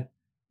like that,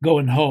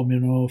 going home,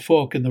 a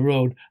fork in the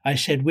road. I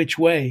said, which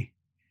way?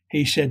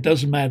 He said,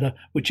 doesn't matter.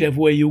 Whichever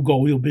way you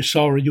go, you'll be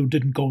sorry you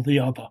didn't go the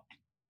other.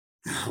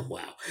 Oh,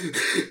 wow.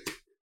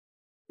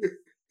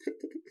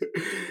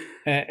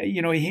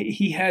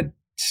 He had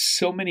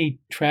so many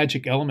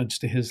tragic elements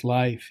to his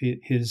life.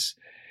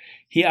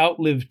 He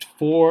outlived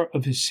 4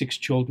 of his 6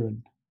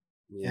 children.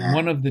 Yeah.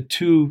 One of the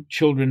 2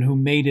 children who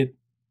made it,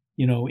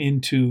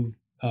 into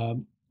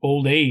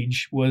old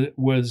age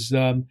was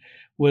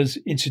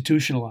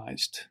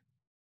institutionalized.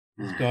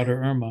 His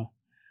daughter Irma.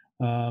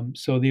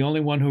 So the only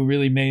one who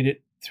really made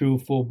it through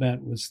full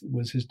bent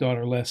was his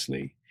daughter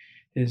Leslie.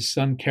 His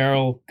son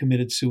Carol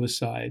committed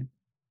suicide.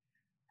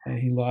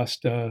 He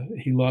lost a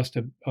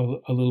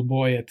little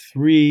boy at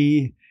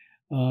 3.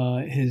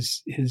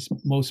 His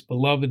most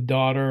beloved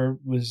daughter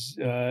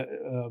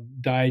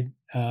died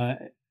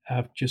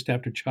just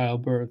after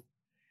childbirth.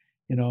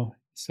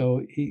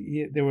 So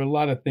there were a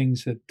lot of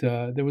things that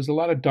there was a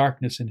lot of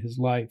darkness in his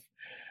life,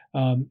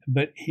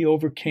 but he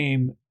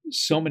overcame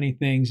so many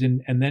things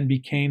and then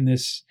became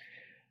this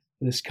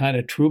kind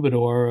of troubadour,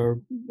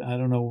 or I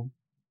don't know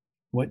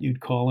what you'd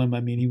call him.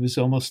 I mean, he was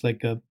almost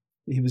like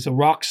he was a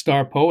rock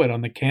star poet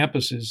on the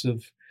campuses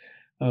of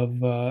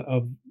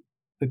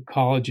the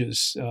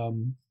colleges,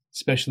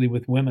 especially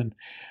with women.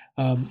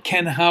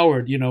 Ken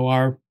Howard,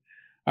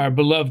 our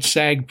beloved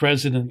SAG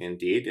president.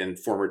 Indeed, and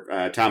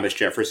former Thomas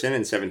Jefferson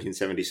in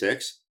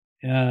 1776.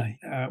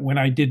 When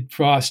I did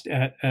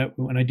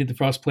the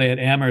Frost play at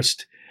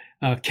Amherst,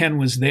 Ken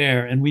was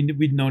there, and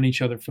we'd known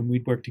each other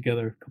we'd worked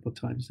together a couple of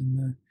times,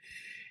 and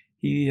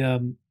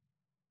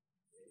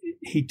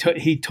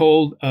he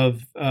told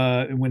of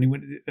when he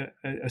went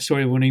a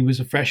story of when he was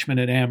a freshman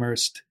at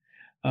Amherst,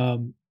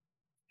 and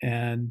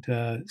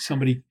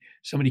somebody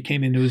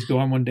came into his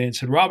dorm one day and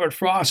said, Robert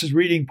Frost is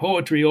reading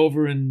poetry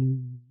over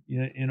in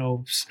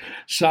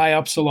Psi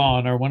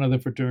Upsilon, or one of the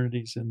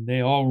fraternities, and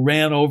they all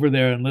ran over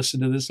there and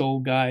listened to this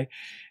old guy,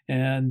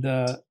 and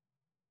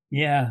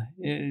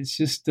it's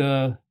just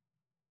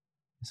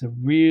it's a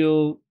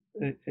real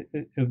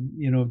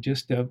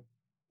just a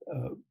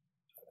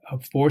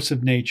force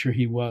of nature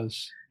he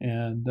was.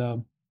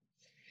 And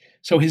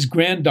so his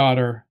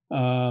granddaughter,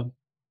 I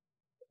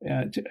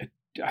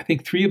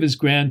think 3 of his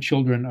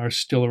grandchildren are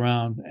still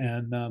around,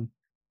 and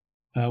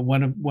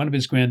one of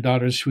his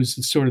granddaughters,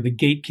 who's sort of the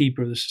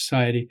gatekeeper of the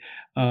society,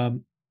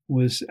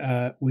 was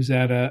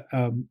at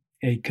a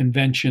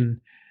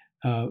convention,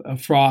 a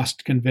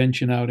Frost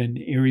convention out in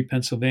Erie,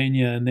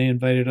 Pennsylvania, and they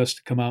invited us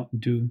to come out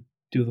and do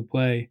the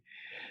play.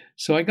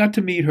 So I got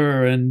to meet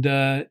her,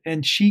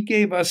 and she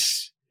gave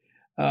us,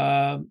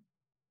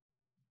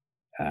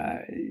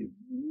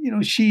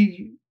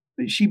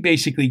 she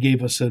basically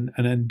gave us an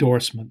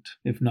endorsement,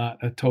 if not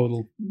a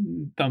total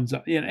thumbs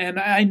up. And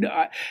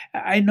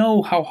I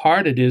know how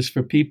hard it is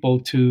for people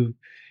to,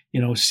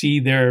 see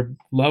their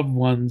loved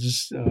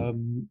ones,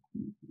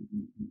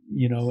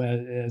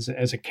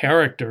 as a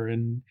character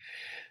in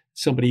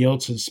somebody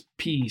else's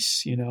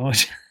piece.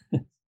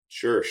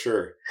 Sure.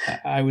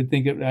 I would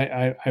think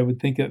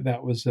that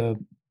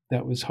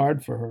was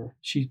hard for her.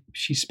 She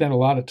spent a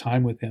lot of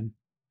time with him.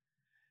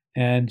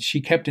 And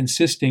she kept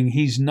insisting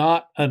he's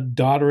not a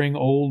doddering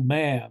old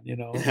man,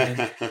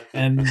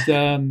 and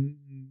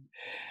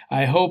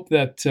I hope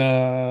that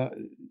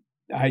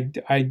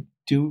I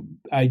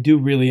do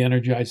really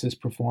energize this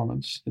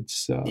performance.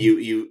 It's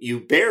you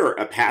bear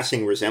a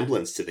passing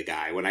resemblance to the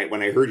guy. When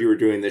I heard you were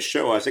doing this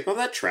show, I was like, oh,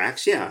 that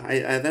tracks.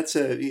 Yeah, that's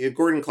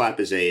Gordon Clapp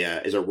is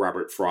a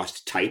Robert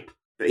Frost type.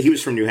 He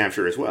was from New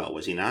Hampshire as well,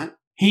 was he not?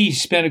 He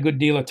spent a good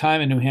deal of time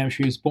in New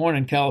Hampshire. He was born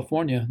in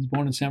California. He was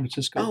born in San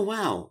Francisco. Oh,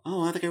 wow.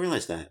 Oh, I think I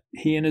realized that.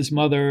 He and his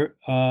mother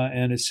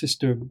and his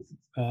sister,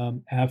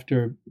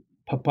 after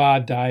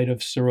Papa died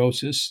of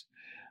cirrhosis,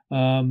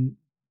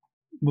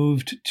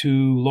 moved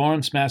to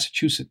Lawrence,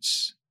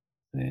 Massachusetts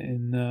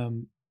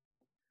when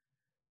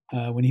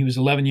he was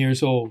 11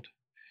 years old.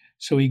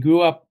 So he grew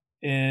up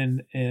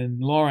in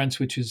Lawrence,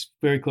 which is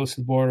very close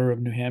to the border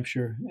of New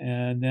Hampshire,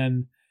 and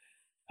then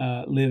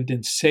lived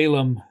in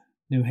Salem,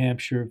 New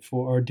Hampshire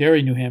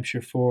Derry, New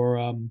Hampshire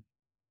for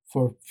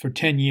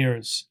 10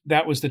 years.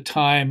 That was the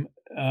time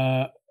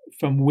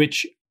from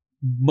which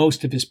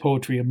most of his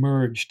poetry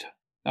emerged.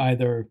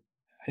 Either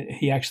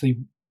he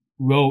actually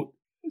wrote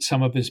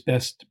some of his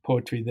best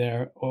poetry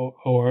there,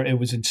 or it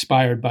was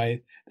inspired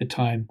by the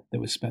time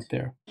that was spent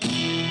there.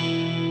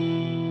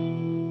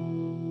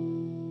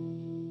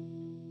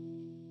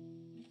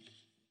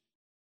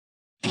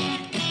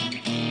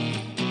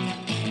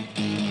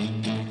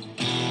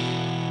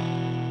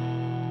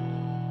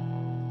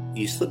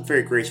 You slipped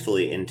very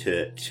gracefully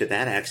into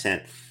that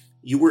accent.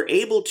 You were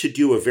able to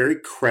do a very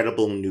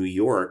credible New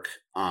York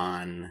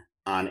on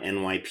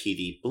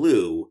NYPD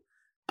Blue,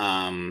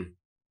 and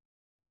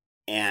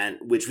and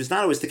which was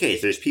not always the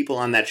case. There's people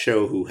on that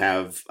show who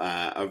have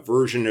a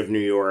version of New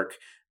York,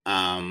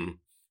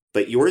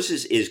 but yours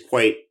is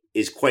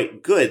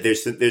quite good.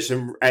 There's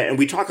some, and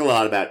we talk a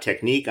lot about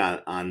technique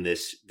on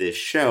this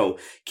show.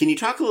 Can you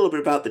talk a little bit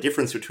about the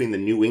difference between the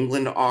New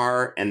England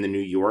R and the New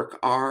York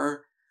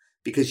R?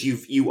 Because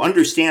you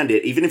understand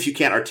it, even if you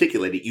can't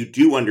articulate it, you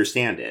do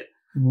understand it.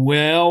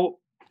 Well,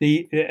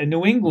 the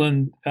New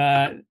England,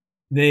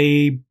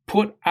 they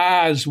put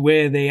R's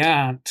where they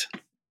aren't,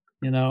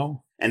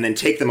 and then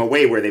take them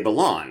away where they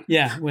belong.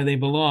 Yeah, where they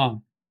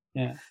belong.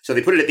 Yeah. So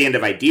they put it at the end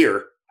of idea.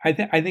 I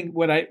think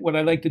what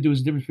I like to do is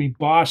the difference between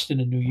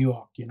Boston and New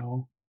York.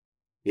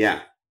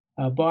 Yeah.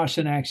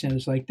 Boston accent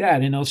is like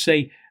that, and they'll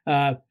say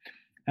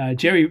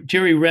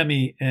Jerry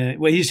Remy.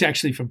 Well, he's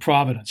actually from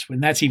Providence,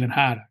 and that's even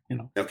harder.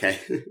 Okay.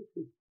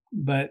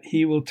 But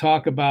he will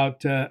talk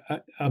about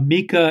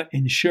Amica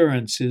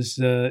Insurance is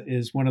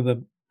one of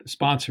the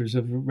sponsors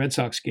of Red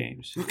Sox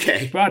games.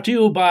 Okay. Brought to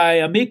you by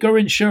Amica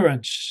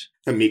Insurance.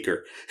 Amica.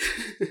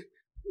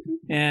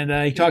 And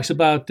he talks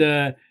about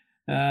Dustin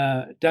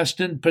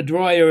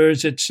Pedroia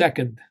is at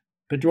second.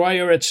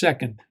 Pedroia at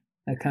second.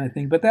 That kind of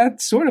thing. But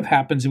that sort of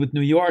happens with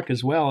New York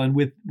as well, and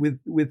with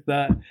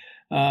the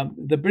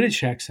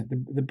British accent.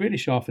 The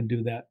British often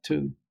do that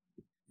too.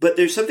 But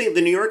there's something,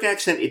 the New York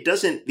accent,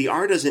 the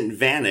R doesn't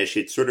vanish.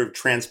 It sort of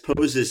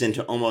transposes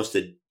into almost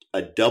a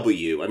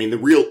W. I mean, the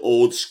real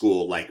old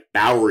school, like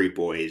Bowery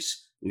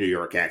Boys New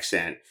York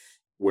accent,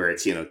 where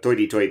it's,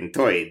 toidy, toid, and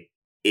toid,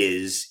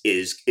 is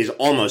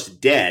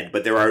almost dead.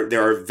 But there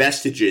are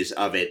vestiges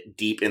of it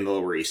deep in the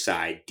Lower East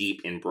Side,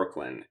 deep in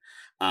Brooklyn.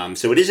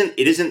 So it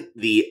isn't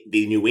the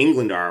New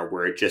England R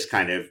where it just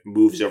kind of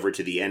moves over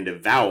to the end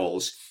of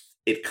vowels.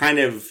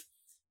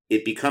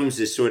 It becomes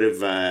this sort of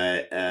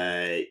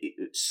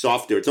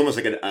softer. It's almost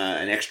like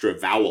an extra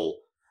vowel,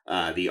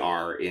 the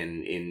R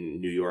in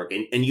New York,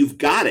 and you've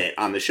got it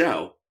on the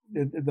show.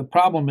 The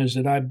problem is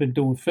that I've been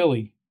doing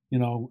Philly.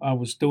 I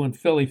was doing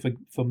Philly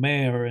for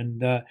Mare,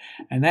 and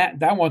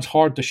that one's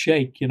hard to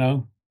shake.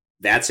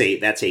 That's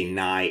a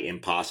nigh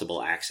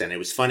impossible accent. It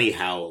was funny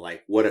how,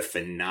 what a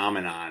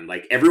phenomenon.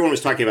 Everyone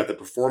was talking about the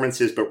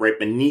performances, but right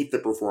beneath the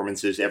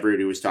performances,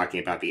 everybody was talking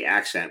about the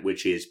accent,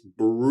 which is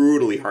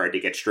brutally hard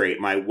to get straight.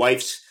 My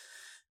wife's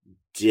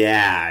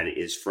dad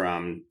is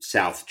from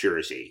South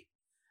Jersey.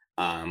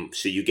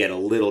 So you get a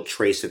little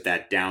trace of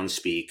that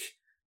downspeak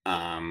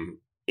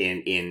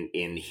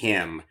in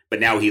him, but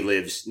now he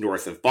lives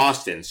north of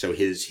Boston, so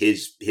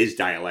his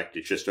dialect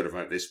is just sort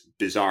of this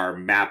bizarre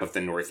map of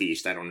the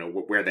Northeast. I don't know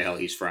where the hell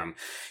he's from.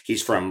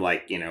 He's from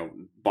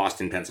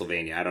Boston,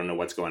 Pennsylvania. I don't know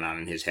what's going on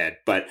in his head,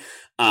 but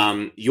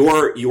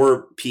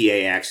your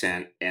PA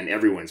accent and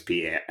everyone's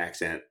PA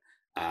accent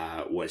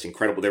was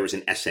incredible. There was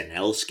an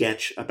SNL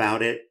sketch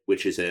about it,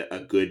 which is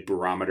a good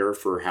barometer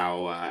for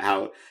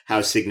how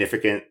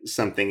significant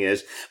something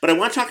is. But I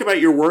want to talk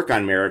about your work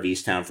on Mare of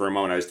Easttown for a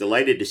moment. I was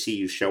delighted to see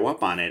you show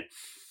up on it.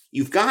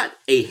 You've got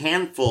a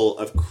handful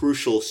of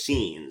crucial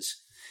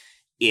scenes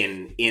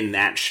in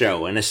that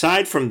show. And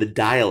aside from the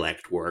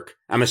dialect work,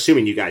 I'm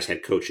assuming you guys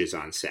had coaches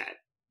on set.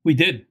 We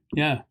did,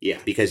 yeah. Yeah,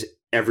 because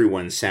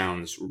everyone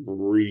sounds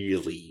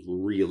really,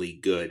 really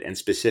good and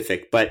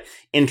specific. But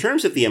in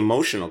terms of the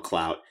emotional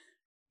clout,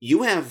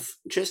 you have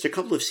just a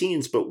couple of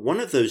scenes, but one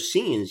of those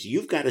scenes,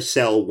 you've got to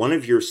sell one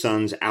of your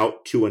sons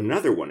out to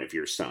another one of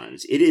your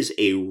sons. It is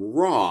a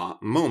raw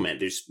moment.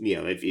 There's,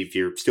 if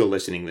you're still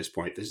listening at this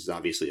point, this is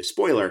obviously a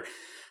spoiler,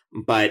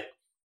 but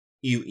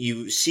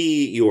you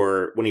see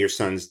one of your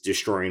sons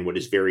destroying what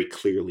is very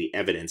clearly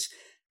evidence.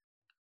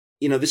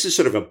 This is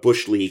sort of a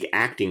Bush League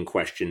acting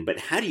question, but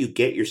how do you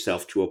get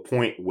yourself to a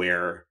point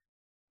where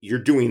you're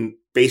doing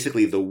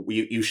basically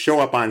you show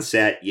up on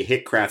set, you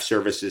hit craft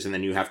services, and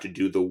then you have to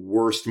do the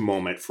worst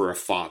moment for a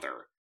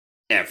father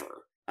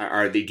ever?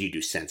 Do you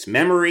do sense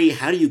memory?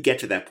 How do you get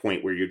to that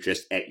point where you're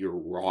just at your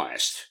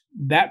rawest?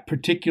 That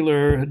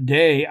particular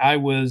day, I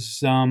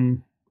was,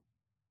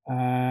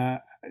 I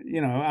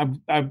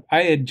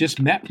had just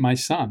met my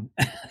son.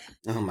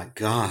 Oh my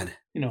God.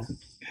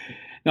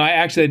 No, I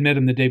actually had met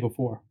him the day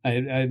before. I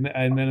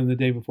met him the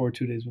day before,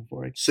 2 days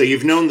before. So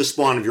you've known the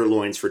spawn of your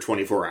loins for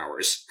 24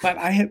 hours. But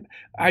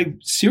I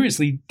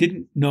seriously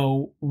didn't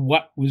know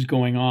what was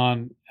going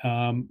on,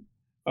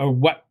 or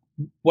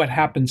what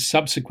happened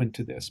subsequent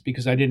to this,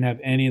 because I didn't have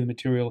any of the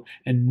material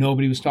and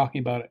nobody was talking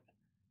about it.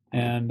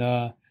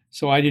 And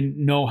so I didn't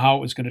know how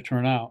it was going to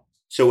turn out.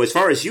 So as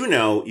far as you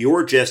know,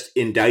 you're just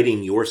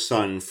indicting your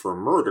son for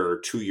murder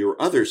to your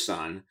other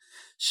son.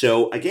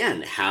 So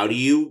again, how do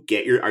you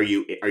get are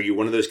you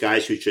one of those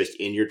guys who's just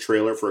in your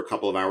trailer for a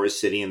couple of hours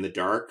sitting in the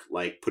dark,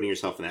 putting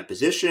yourself in that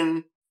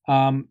position?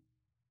 I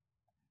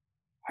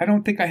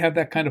don't think I have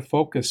that kind of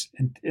focus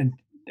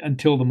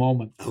until the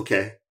moment.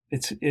 Okay.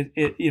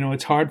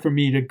 It's hard for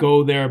me to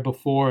go there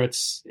before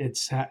it's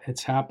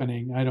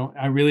happening.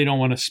 I really don't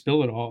want to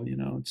spill it all,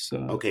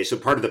 okay. So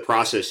part of the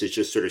process is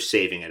just sort of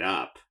saving it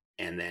up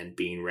and then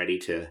being ready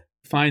to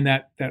find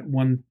that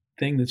one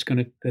thing that's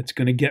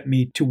gonna get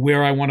me to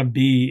where I want to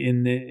be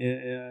in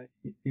the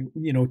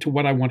to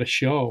what I want to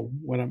show,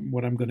 what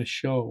I'm going to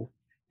show.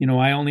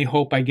 I only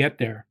hope I get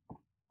there.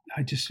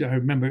 I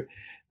remember,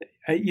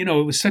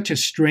 it was such a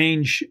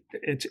strange.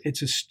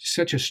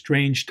 Such a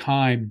strange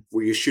time.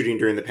 Were you shooting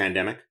during the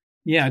pandemic?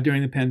 Yeah,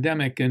 during the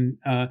pandemic, and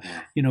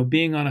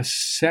being on a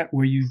set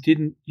where you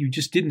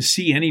just didn't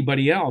see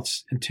anybody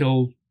else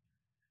until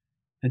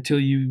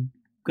you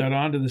got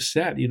onto the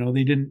set. You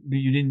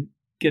didn't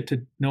get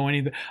to know any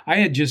of it. I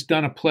had just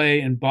done a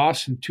play in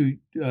Boston 2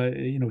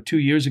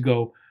 years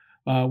ago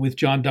with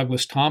John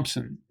Douglas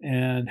Thompson,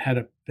 and had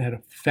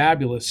a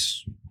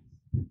fabulous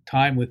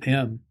time with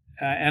him.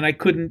 And I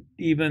couldn't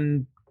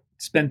even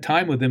spend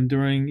time with him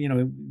during,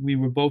 we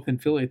were both in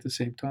Philly at the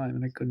same time,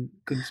 and I couldn't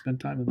spend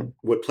time with him.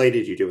 What play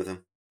did you do with him?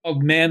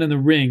 Called Man in the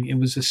Ring. It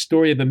was a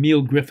story of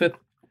Emil Griffith.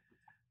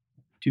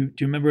 Do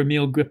you remember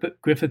Emil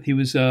Griffith? He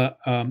was a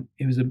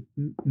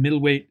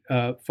middleweight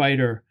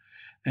fighter,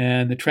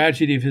 and the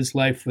tragedy of his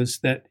life was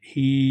that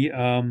he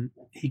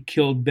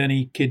killed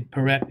Benny Kid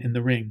Paret in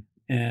the ring,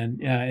 and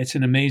it's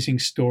an amazing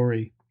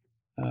story.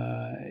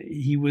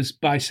 He was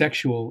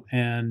bisexual,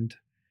 and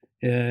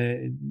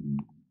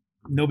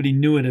nobody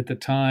knew it at the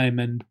time,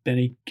 and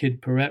Benny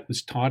Kid Paret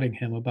was taunting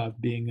him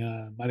about being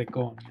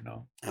maricón,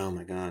 Oh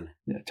my God.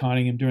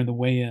 Taunting him during the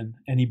weigh-in,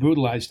 and he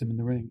brutalized him in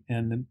the ring,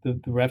 and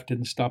the ref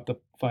didn't stop the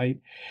fight.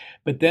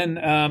 But then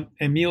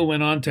Emil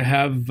went on to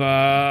have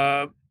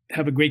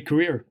a great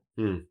career.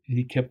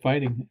 He kept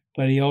fighting,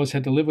 but he always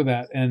had to live with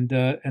that. And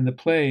the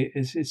play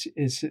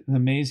is an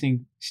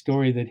amazing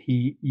story that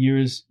he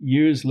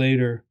years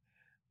later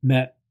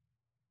met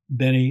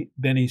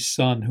Benny's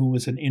son, who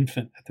was an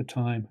infant at the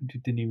time, who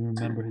didn't even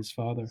remember his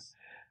father.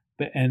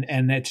 But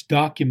and that's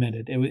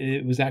documented.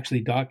 It was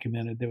actually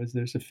documented.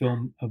 There's a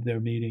film of their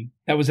meeting.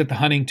 That was at the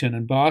Huntington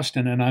in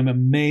Boston, and I'm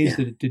amazed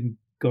that it didn't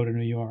go to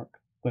New York.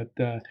 But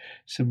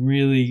some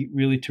really,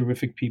 really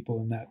terrific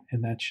people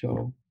in that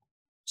show.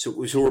 So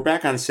we're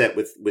back on set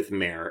with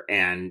Mare,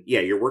 and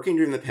you're working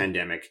during the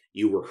pandemic.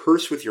 You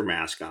rehearse with your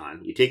mask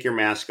on. You take your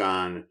mask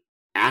on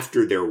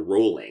after they're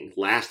rolling.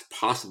 Last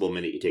possible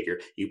minute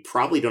you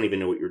probably don't even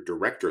know what your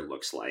director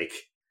looks like.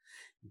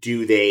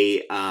 Do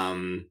they,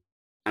 I'm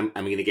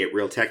going to get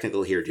real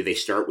technical here. Do they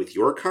start with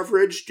your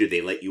coverage? Do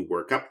they let you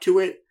work up to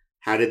it?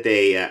 How did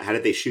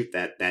they shoot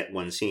that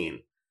one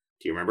scene?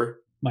 Do you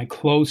remember? My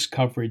close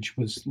coverage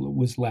was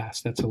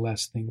last. That's the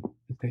last thing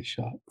that they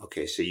shot.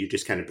 Okay, so you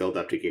just kind of build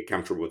up to get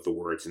comfortable with the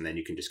words, and then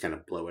you can just kind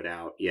of blow it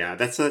out. Yeah,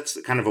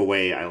 that's kind of a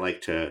way I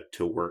like to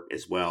work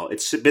as well.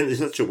 It's been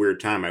such a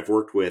weird time. I've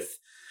worked with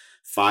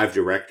 5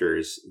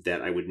 directors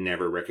that I would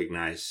never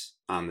recognize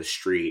on the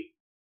street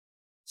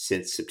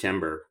since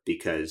September,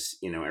 because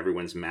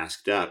everyone's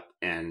masked up,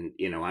 and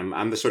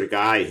I'm the sort of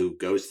guy who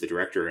goes to the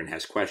director and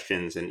has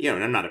questions, and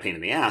and I'm not a pain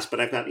in the ass, but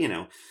I've got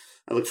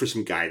I look for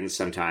some guidance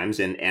sometimes,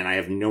 and I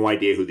have no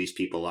idea who these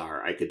people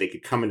are. They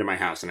could come into my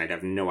house and I'd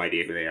have no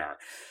idea who they are.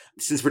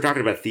 Since we're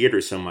talking about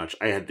theater so much,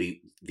 I had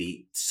the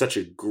such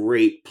a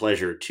great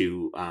pleasure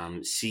to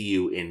see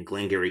you in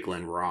Glengarry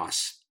Glen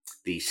Ross,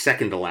 the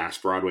second to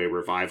last Broadway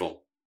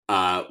revival,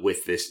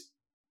 with this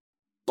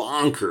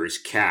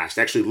bonkers cast.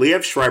 Actually,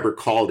 Liev Schreiber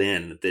called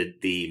in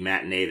the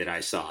matinee that I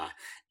saw,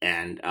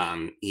 and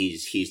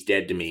he's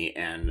dead to me,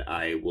 and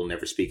I will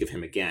never speak of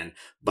him again.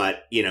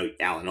 But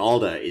Alan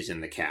Alda is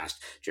in the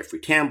cast, Jeffrey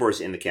Tambor's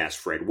in the cast,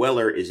 Fred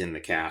Weller is in the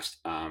cast.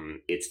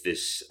 It's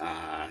this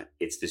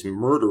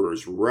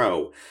murderer's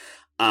row.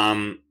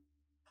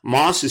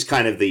 Moss is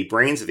kind of the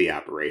brains of the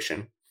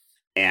operation,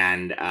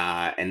 and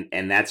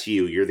that's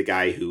you. You're the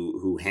guy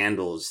who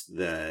handles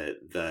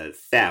the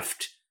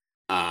theft.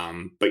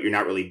 But you're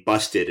not really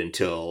busted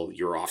until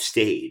you're off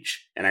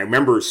stage. And I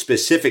remember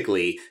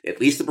specifically, at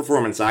least the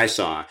performance I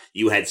saw,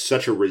 you had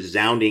such a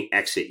resounding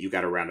exit. You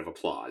got a round of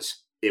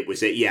applause. It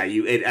was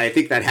I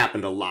think that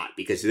happened a lot,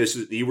 because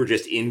you were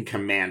just in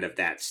command of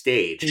that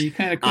stage. You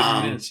kind of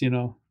couldn't miss,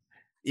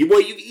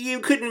 You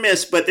couldn't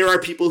miss, but there are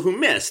people who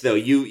miss, though.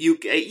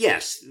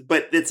 Yes,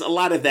 but it's a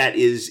lot of that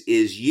is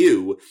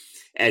you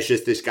as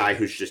just this guy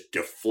who's just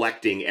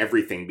deflecting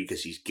everything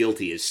because he's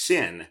guilty as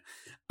sin.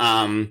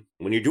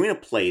 When you're doing a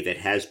play that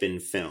has been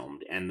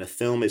filmed and the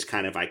film is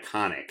kind of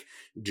iconic,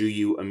 do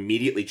you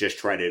immediately just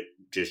try to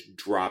just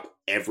drop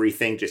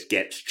everything,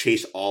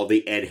 chase all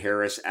the Ed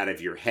Harris out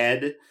of your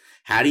head?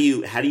 How do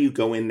you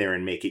go in there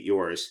and make it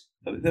yours?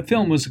 The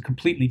film was a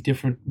completely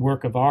different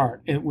work of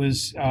art. It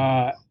was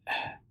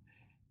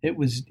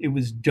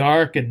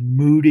dark and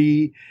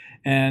moody,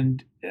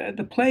 and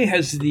the play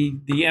has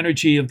the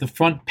energy of the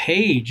front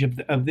page of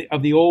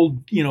the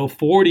old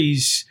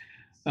 40s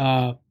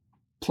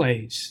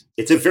plays.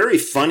 It's a very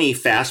funny,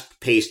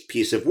 fast-paced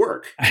piece of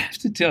work. I have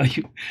to tell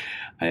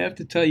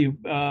you,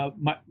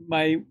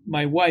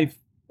 my wife,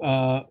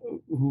 who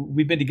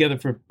we've been together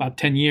for about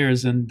 10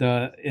 years, and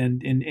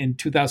in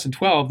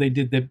 2012 they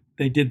did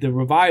the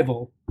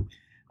revival,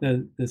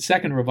 the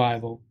second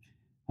revival,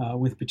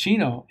 with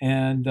Pacino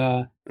and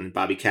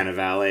Bobby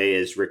Cannavale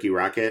is Ricky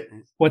Rocket.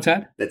 What's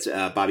that? That's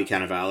Bobby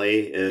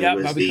Cannavale.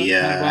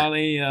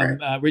 Cannavale,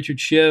 right.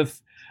 Richard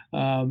Schiff.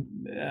 John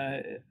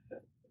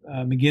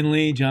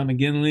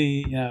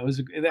McGinley. Yeah,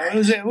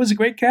 it was a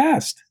great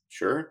cast.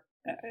 Sure.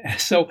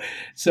 So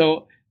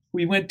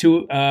we went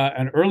to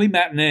an early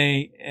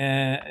matinee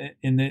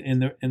in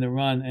the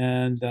run,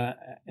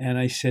 and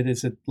I said,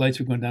 as the lights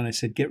were going down, I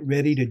said, "Get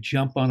ready to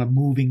jump on a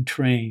moving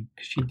train."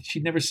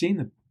 She'd never seen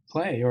the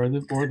play or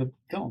the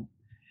film,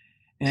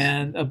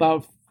 and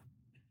about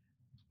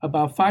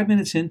 5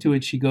 minutes into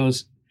it, she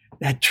goes,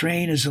 "That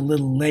train is a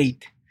little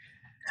late,"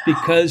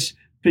 because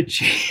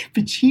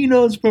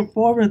Pacino's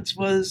performance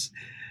was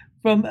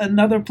from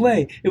another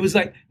play. It was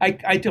like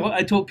I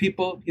told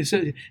people. You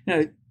said,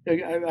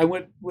 I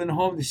went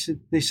home.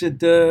 They said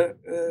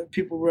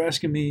people were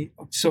asking me,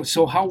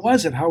 so how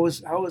was it? How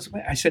was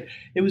it? I said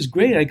it was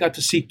great. I got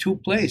to see two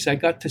plays. I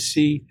got to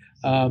see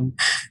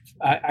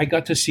I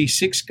got to see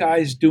six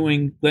guys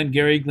doing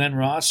Glengarry Glen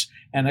Ross,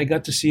 and I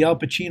got to see Al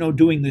Pacino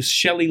doing this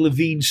Shelley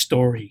Levine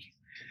story.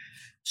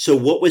 So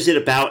what was it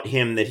about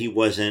him that he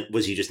wasn't?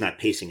 Was he just not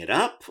pacing it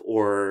up,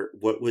 or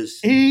what was?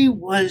 He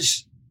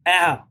was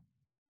Al.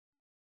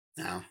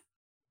 No.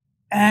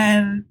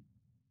 And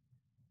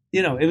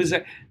it was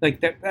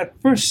like that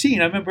first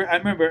scene. I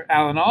remember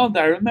Alan Alda.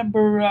 I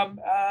remember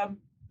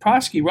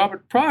Prosky,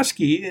 Robert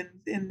Prosky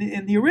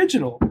in the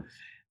original.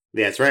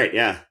 Yeah, that's right.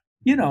 Yeah.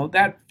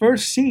 That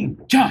first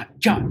scene, John,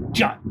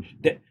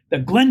 the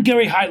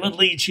Glengarry Highland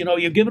leads.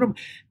 You're giving him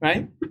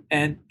right,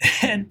 and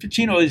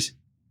Pacino is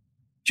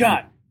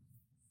John.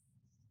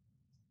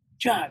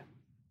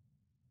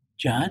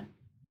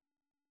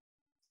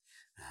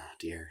 Oh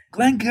dear.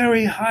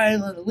 Glengarry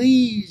Highland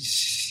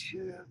leads.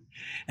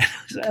 And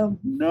I was like, oh,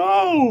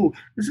 no,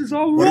 this is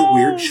all wrong. What a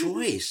weird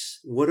choice.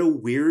 What a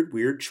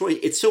weird choice.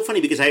 It's so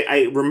funny because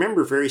I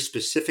remember very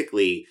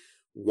specifically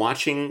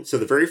watching. So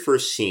the very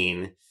first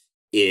scene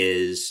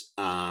is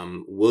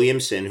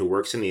Williamson, who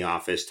works in the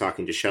office,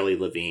 talking to Shelley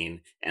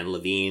Levine, and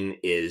Levine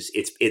is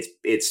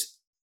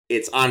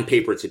it's on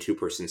paper, it's a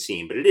two-person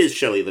scene, but it is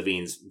Shelley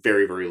Levine's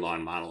very, very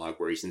long monologue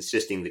where he's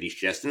insisting that he's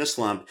just in a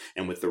slump,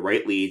 and with the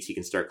right leads, he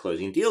can start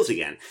closing deals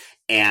again.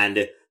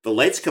 And the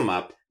lights come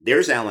up.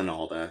 There's Alan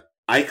Alda,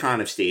 icon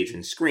of stage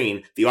and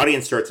screen. The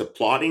audience starts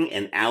applauding,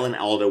 and Alan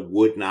Alda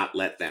would not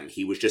let them.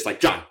 He was just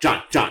like, John,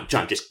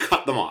 just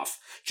cut them off.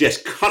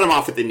 Just cut them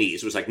off at the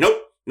knees. It was like,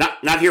 nope.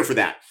 Not here for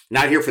that.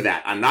 Not here for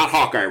that. I'm not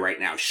Hawkeye right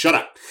now. Shut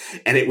up.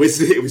 And it was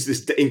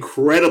this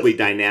incredibly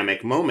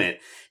dynamic moment.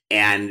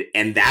 And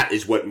that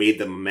is what made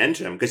the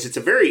momentum, because it's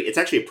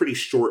actually a pretty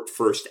short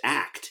first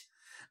act.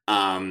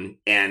 And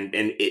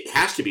it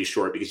has to be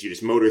short because you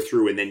just motor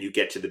through and then you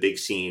get to the big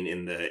scene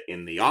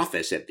in the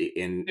office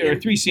there are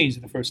three scenes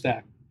in the first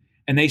act,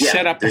 and they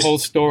set up the whole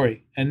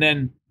story. And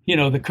then,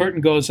 the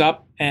curtain goes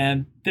up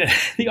and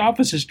the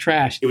office is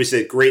trashed. It was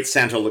a great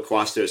Santo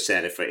Loquasto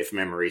set, if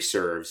memory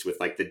serves, with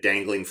like the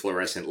dangling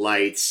fluorescent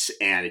lights,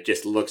 and it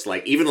just looks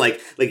like, even like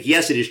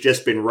yes, it has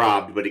just been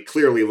robbed, but it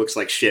clearly looks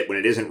like shit when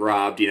it isn't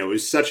robbed. It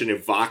was such an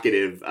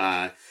evocative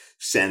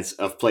sense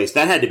of place.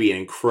 That had to be an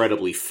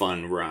incredibly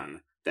fun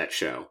run, that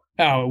show.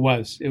 Oh, it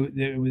was.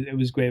 It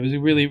was great. It was a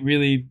really,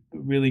 really,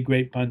 really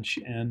great punch.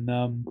 And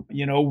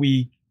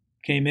we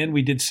came in,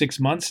 we did 6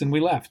 months, and we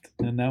left,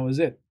 and that was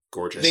it.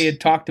 Gorgeous. They had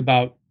talked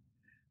about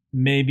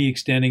maybe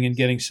extending and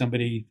getting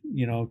somebody,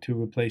 to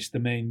replace the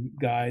main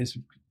guys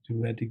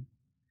who had to.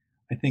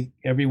 I think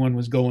everyone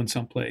was going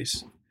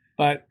someplace,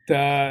 but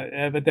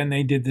then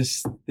they did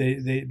this. They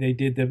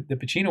did the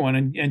Pacino one,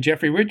 and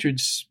Jeffrey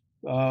Richards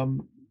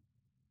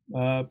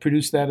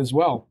produced that as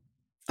well.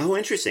 Oh,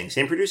 interesting.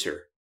 Same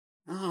producer.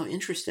 Oh,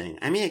 interesting.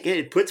 I mean, again,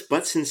 it puts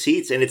butts in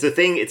seats, and it's a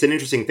thing. It's an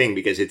interesting thing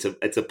because it's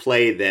a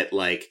play that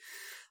like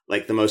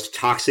the most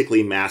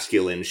toxically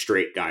masculine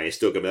straight guy is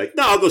still going to be like,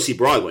 no, I'll go see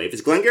Broadway. If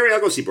it's Glengarry, I'll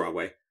go see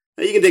Broadway.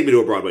 You can take me to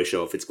a Broadway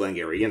show if it's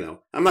Glengarry,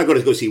 I'm not going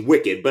to go see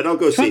Wicked, but I'll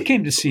go see... Trump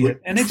came to see it.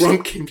 And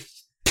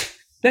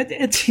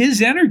it's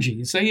his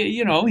energy. So,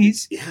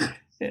 he's... Yeah.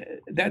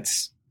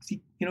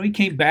 He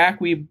came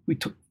back. We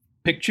took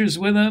pictures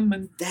with him.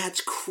 And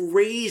that's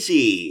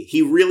crazy.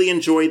 He really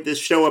enjoyed this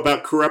show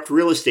about corrupt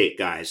real estate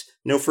guys.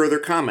 No further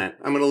comment.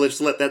 I'm going to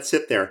just let that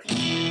sit there.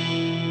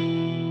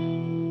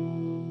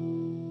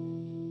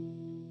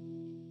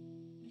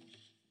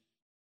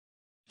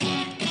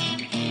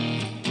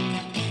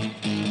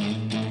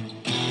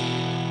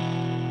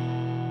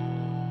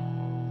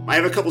 I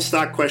have a couple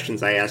stock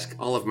questions I ask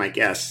all of my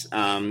guests,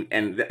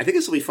 and I think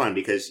this will be fun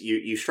because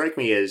you strike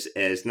me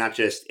as not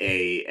just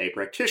a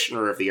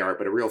practitioner of the art,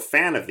 but a real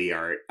fan of the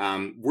art.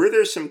 Were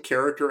there some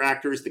character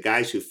actors, the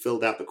guys who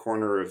filled out the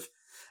corner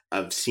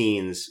of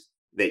scenes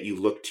that you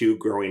looked to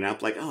growing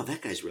up, like, oh,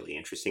 that guy's really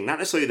interesting? Not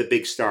necessarily the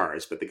big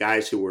stars, but the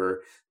guys who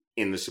were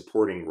in the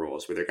supporting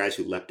roles. Were there guys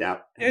who leapt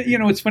out?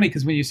 It's funny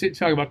because when you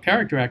talk about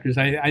character actors,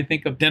 I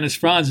think of Dennis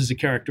Franz as a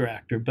character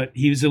actor, but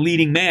he was a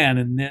leading man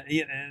in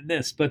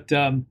this. But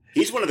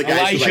he's one of the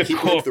guys who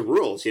keep the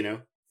rules.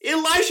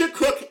 Elisha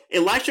Cook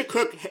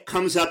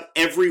comes up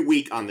every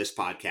week on this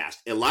podcast.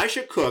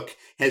 Elisha Cook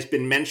has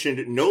been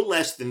mentioned no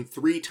less than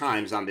 3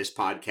 times on this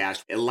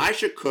podcast.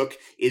 Elisha Cook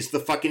is the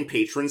fucking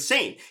patron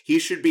saint. He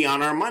should be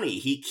on our money.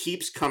 He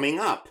keeps coming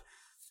up.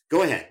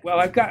 Go ahead. Well,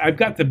 I've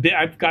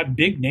got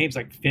big names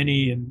like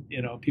Finney and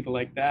people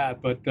like that,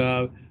 but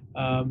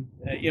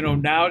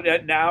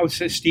Now it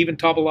says Stephen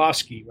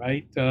Tobolowsky,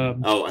 right?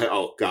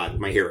 Oh God,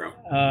 my hero.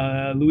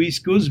 Luis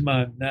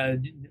Guzman,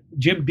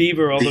 Jim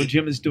Beaver, although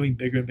Jim is doing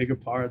bigger and bigger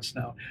parts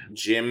now.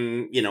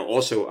 Jim,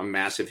 also a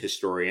massive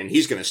historian.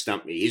 He's going to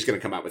stump me. He's going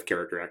to come out with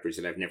character actors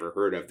that I've never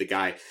heard of. The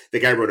guy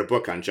wrote a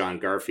book on John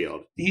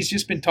Garfield. He's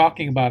just been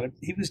talking about it.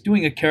 He was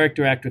doing a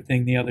character actor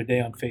thing the other day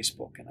on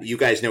Facebook. You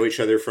guys know each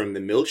other from the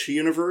Milch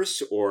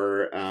universe,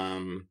 or?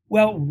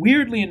 Well,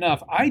 weirdly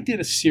enough, I did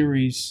a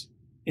series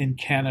in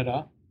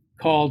Canada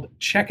called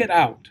Check It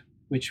Out,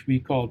 which we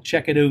called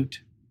Check It Out.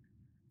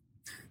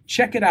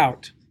 Check It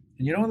Out.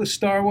 And you know who the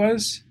star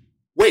was?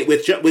 Wait,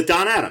 with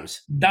Don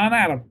Adams. Don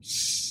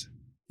Adams.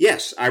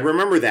 Yes, I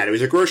remember that. It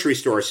was a grocery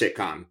store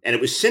sitcom, and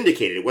it was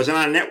syndicated. It wasn't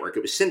on a network.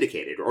 It was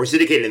syndicated, or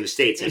syndicated in the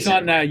States. It's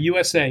on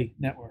USA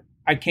Network.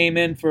 I came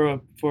in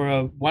for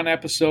a one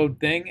episode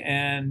thing,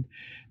 and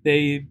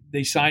they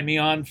signed me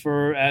on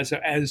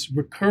as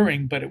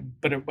recurring, but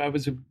I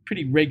was a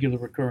pretty regular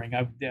recurring.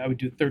 I would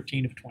do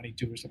 13 of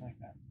 22 or something like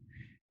that.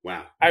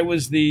 Wow. I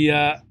was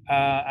the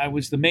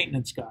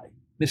maintenance guy,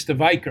 Mr.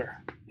 Viker,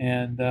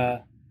 and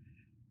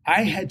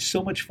I had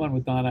so much fun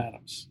with Don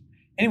Adams.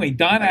 Anyway,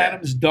 Don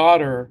Adams'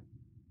 daughter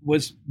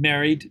was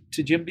married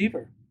to Jim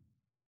Beaver.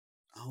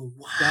 Oh,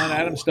 wow. Don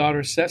Adams'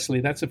 daughter,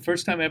 Cecily. That's the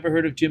first time I ever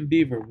heard of Jim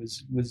Beaver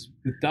was with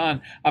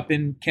Don up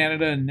in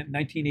Canada in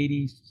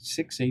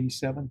 1986,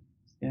 87.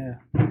 Yeah.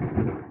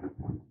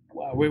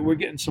 Wow, we're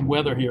getting some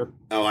weather here.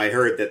 Oh, I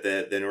heard that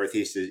the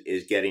Northeast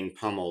is getting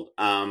pummeled.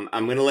 I'm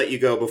going to let you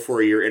go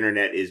before your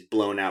internet is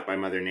blown out by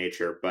Mother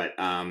Nature. But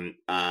the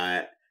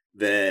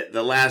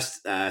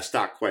last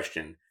stock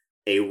question,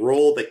 a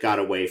role that got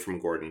away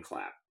from Gordon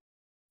Clapp.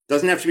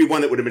 Doesn't have to be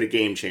one that would have been a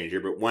game changer,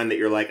 but one that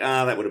you're like,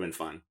 that would have been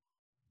fun.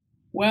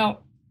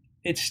 Well,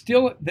 it's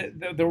still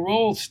the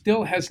role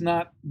still has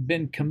not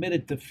been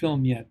committed to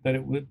film yet,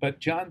 but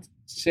John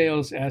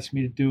Sayles asked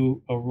me to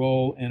do a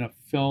role in a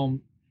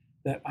film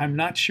that I'm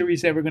not sure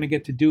he's ever going to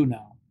get to do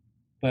now.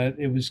 But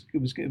it was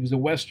a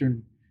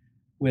Western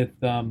with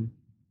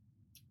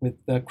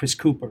Chris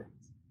Cooper,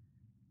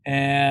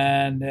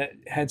 and it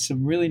had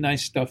some really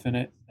nice stuff in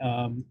it.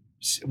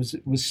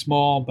 It was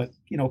small, but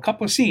a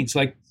couple of scenes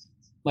like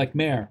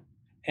Mare,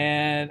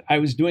 and I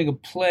was doing a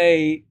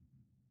play.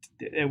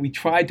 We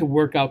tried to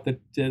work out the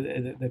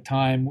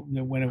time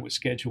when it was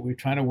scheduled. We were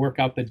trying to work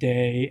out the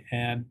day,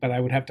 but I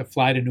would have to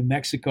fly to New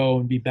Mexico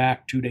and be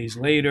back 2 days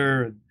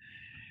later.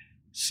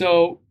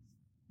 So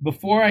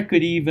before I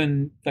could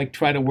even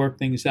try to work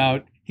things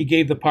out, he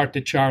gave the part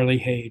to Charlie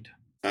Haid.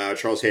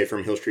 Charles Haid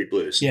from Hill Street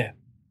Blues. Yeah.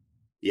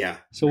 Yeah.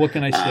 So what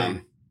can I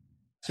say?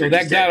 So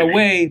that got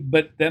away,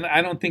 but then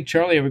I don't think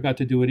Charlie ever got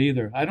to do it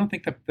either. I don't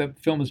think that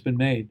film has been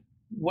made.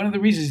 One of the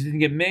reasons it didn't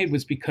get made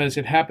was because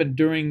it happened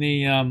during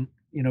the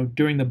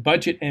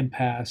budget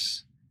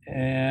impasse,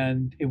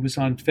 and it was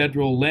on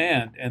federal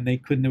land, and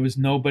there was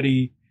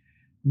nobody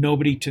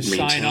to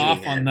sign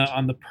off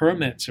on the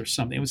permits or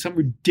something. It was some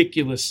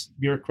ridiculous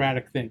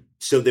bureaucratic thing.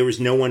 So there was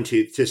no one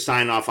to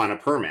sign off on a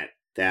permit.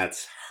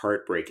 That's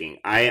heartbreaking.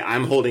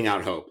 I'm holding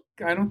out hope.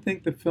 I don't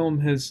think the film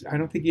I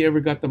don't think he ever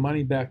got the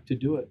money back to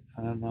do it.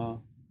 I don't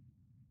know.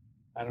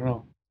 I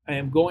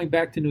am going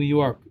back to New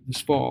York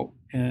this fall,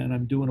 and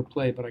I'm doing a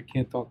play, but I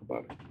can't talk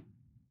about it.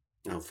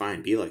 Oh,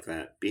 fine. Be like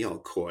that. Be all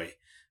coy.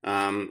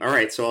 All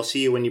right. So I'll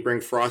see you when you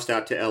bring Frost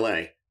out to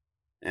L.A.,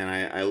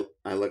 and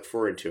I look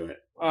forward to it.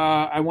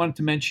 I wanted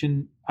to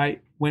mention I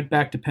went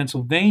back to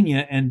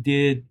Pennsylvania and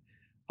did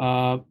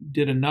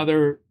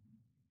another,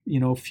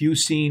 few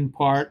scene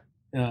part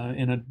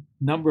in a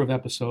number of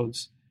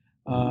episodes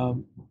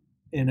in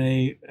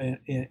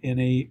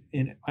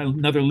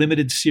another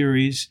limited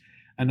series,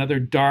 another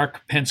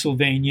dark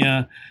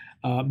Pennsylvania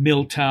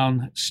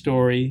Milltown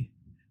story.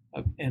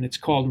 And it's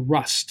called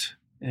Rust,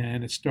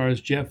 and it stars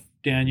Jeff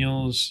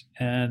Daniels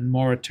and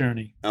Maura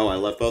Tierney. Oh, I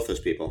love both those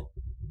people.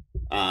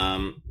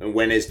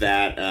 When is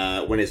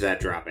that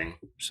dropping?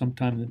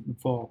 Sometime in the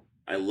fall.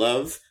 I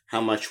love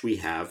how much we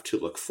have to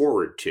look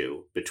forward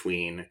to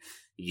between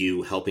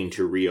you helping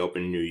to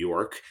reopen New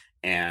York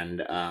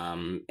and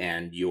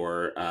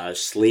your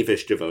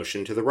slavish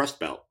devotion to the Rust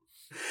Belt.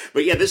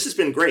 But yeah, this has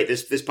been great.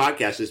 This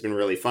podcast has been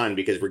really fun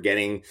because we're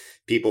getting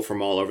people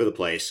from all over the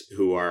place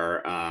who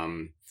are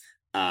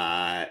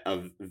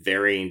of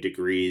varying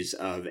degrees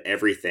of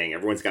everything.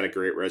 Everyone's got a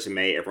great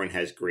resume. Everyone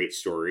has great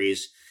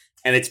stories.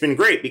 And it's been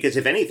great because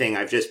if anything,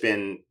 I've just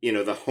been,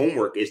 the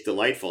homework is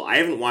delightful. I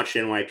haven't watched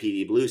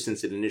NYPD Blue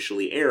since it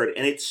initially aired,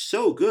 and it's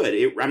so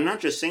good. I'm not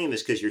just saying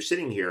this because you're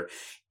sitting here.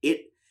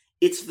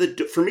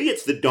 For me,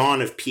 it's the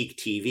dawn of peak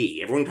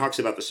TV. Everyone talks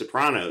about The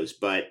Sopranos,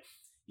 but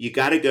you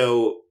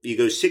go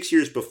 6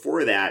 years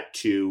before that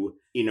to,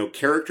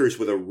 characters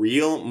with a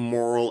real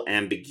moral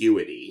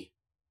ambiguity,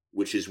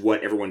 which is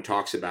what everyone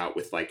talks about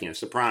with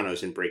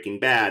Sopranos and Breaking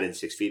Bad and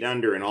 6 Feet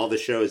Under and all the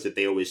shows that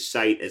they always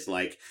cite as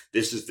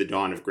this is the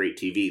dawn of great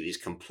TV, these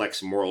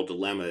complex moral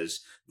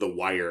dilemmas, The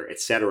Wire,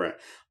 etc.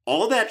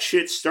 All that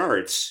shit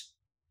starts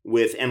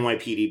with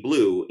NYPD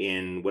Blue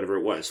in whatever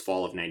it was,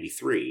 fall of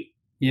 93.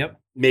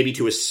 Yep. Maybe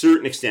to a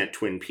certain extent,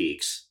 Twin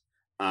Peaks.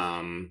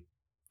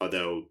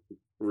 although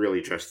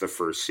really just the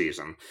first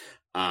season,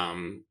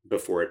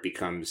 before it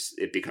becomes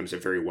a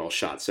very well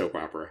shot soap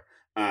opera.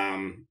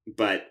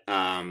 But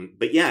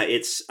yeah,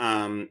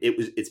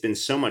 it's been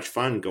so much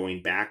fun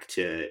going back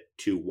to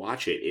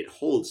watch it. It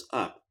holds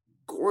up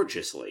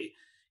gorgeously.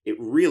 It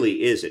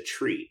really is a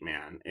treat,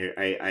 man.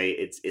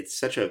 It's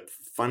such a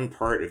fun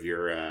part of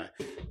your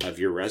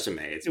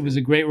resume. It was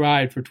a great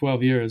ride for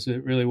 12 years.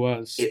 It really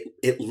was.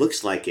 It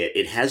looks like it.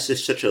 It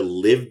has such a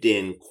lived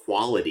in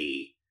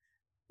quality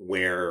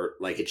where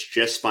like it's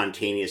just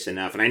spontaneous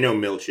enough. And I know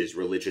Milch is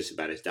religious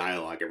about his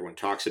dialogue. Everyone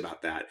talks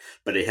about that,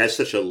 but it has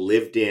such a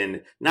lived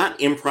in, not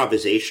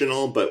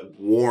improvisational, but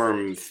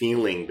warm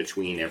feeling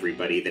between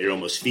everybody that it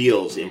almost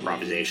feels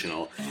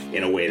improvisational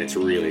in a way that's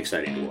really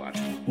exciting to watch.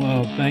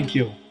 Well, thank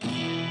you.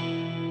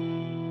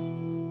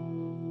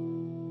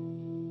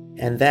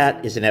 And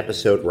that is an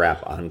episode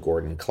wrap on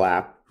Gordon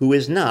Clapp, who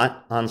is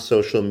not on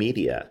social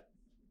media.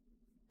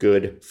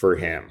 Good for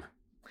him.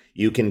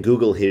 You can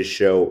Google his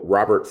show,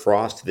 Robert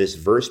Frost, This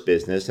Verse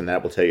Business, and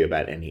that will tell you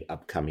about any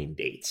upcoming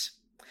dates.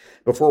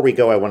 Before we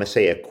go, I want to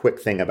say a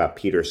quick thing about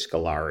Peter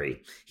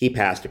Scolari. He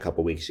passed a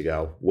couple weeks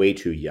ago, way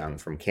too young,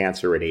 from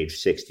cancer at age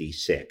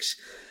 66.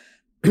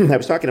 I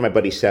was talking to my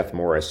buddy Seth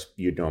Morris,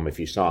 you'd know him if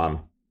you saw him,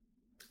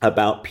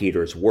 about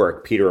Peter's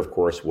work. Peter, of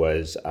course,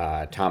 was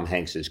Tom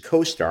Hanks's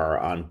co-star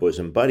on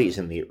Bosom Buddies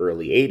in the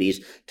early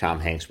 80s.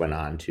 Tom Hanks went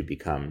on to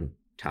become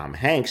Tom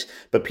Hanks,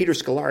 but Peter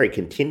Scolari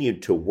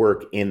continued to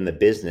work in the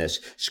business,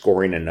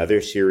 scoring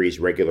another series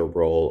regular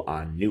role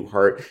on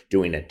Newhart,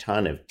 doing a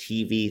ton of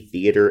TV,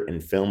 theater,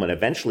 and film, and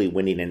eventually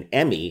winning an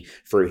Emmy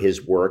for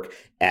his work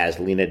as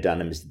Lena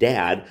Dunham's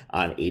dad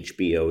on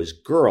HBO's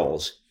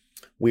Girls.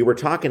 We were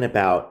talking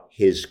about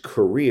his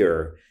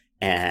career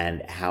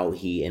and how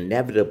he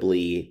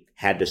inevitably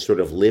had to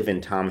sort of live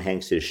in Tom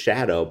Hanks's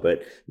shadow,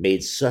 but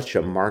made such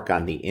a mark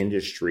on the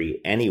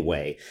industry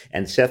anyway.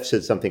 And Seth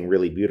said something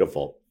really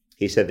beautiful.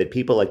 He said that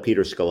people like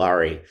Peter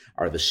Scolari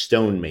are the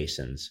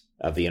stonemasons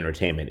of the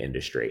entertainment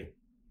industry.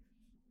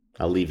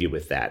 I'll leave you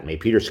with that. May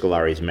Peter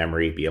Scolari's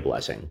memory be a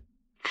blessing.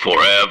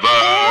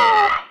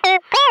 Forever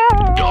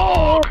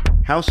Dog.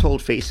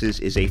 Household Faces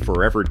is a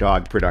Forever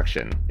Dog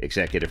production.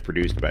 Executive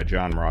produced by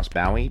John Ross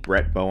Bowie,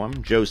 Brett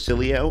Boehm, Joe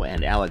Cilio,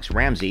 and Alex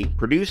Ramsey.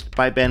 Produced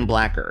by Ben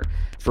Blacker.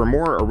 For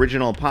more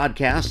original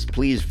podcasts,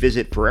 please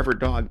visit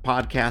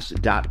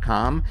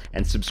foreverdogpodcast.com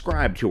and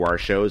subscribe to our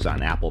shows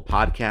on Apple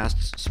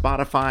Podcasts,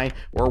 Spotify,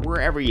 or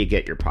wherever you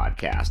get your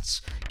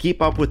podcasts.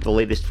 Keep up with the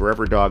latest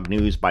Forever Dog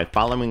news by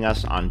following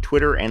us on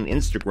Twitter and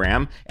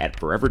Instagram at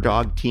Forever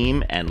Dog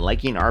Team and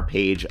liking our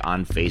page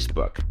on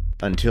Facebook.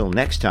 Until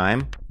next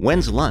time,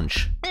 when's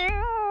lunch?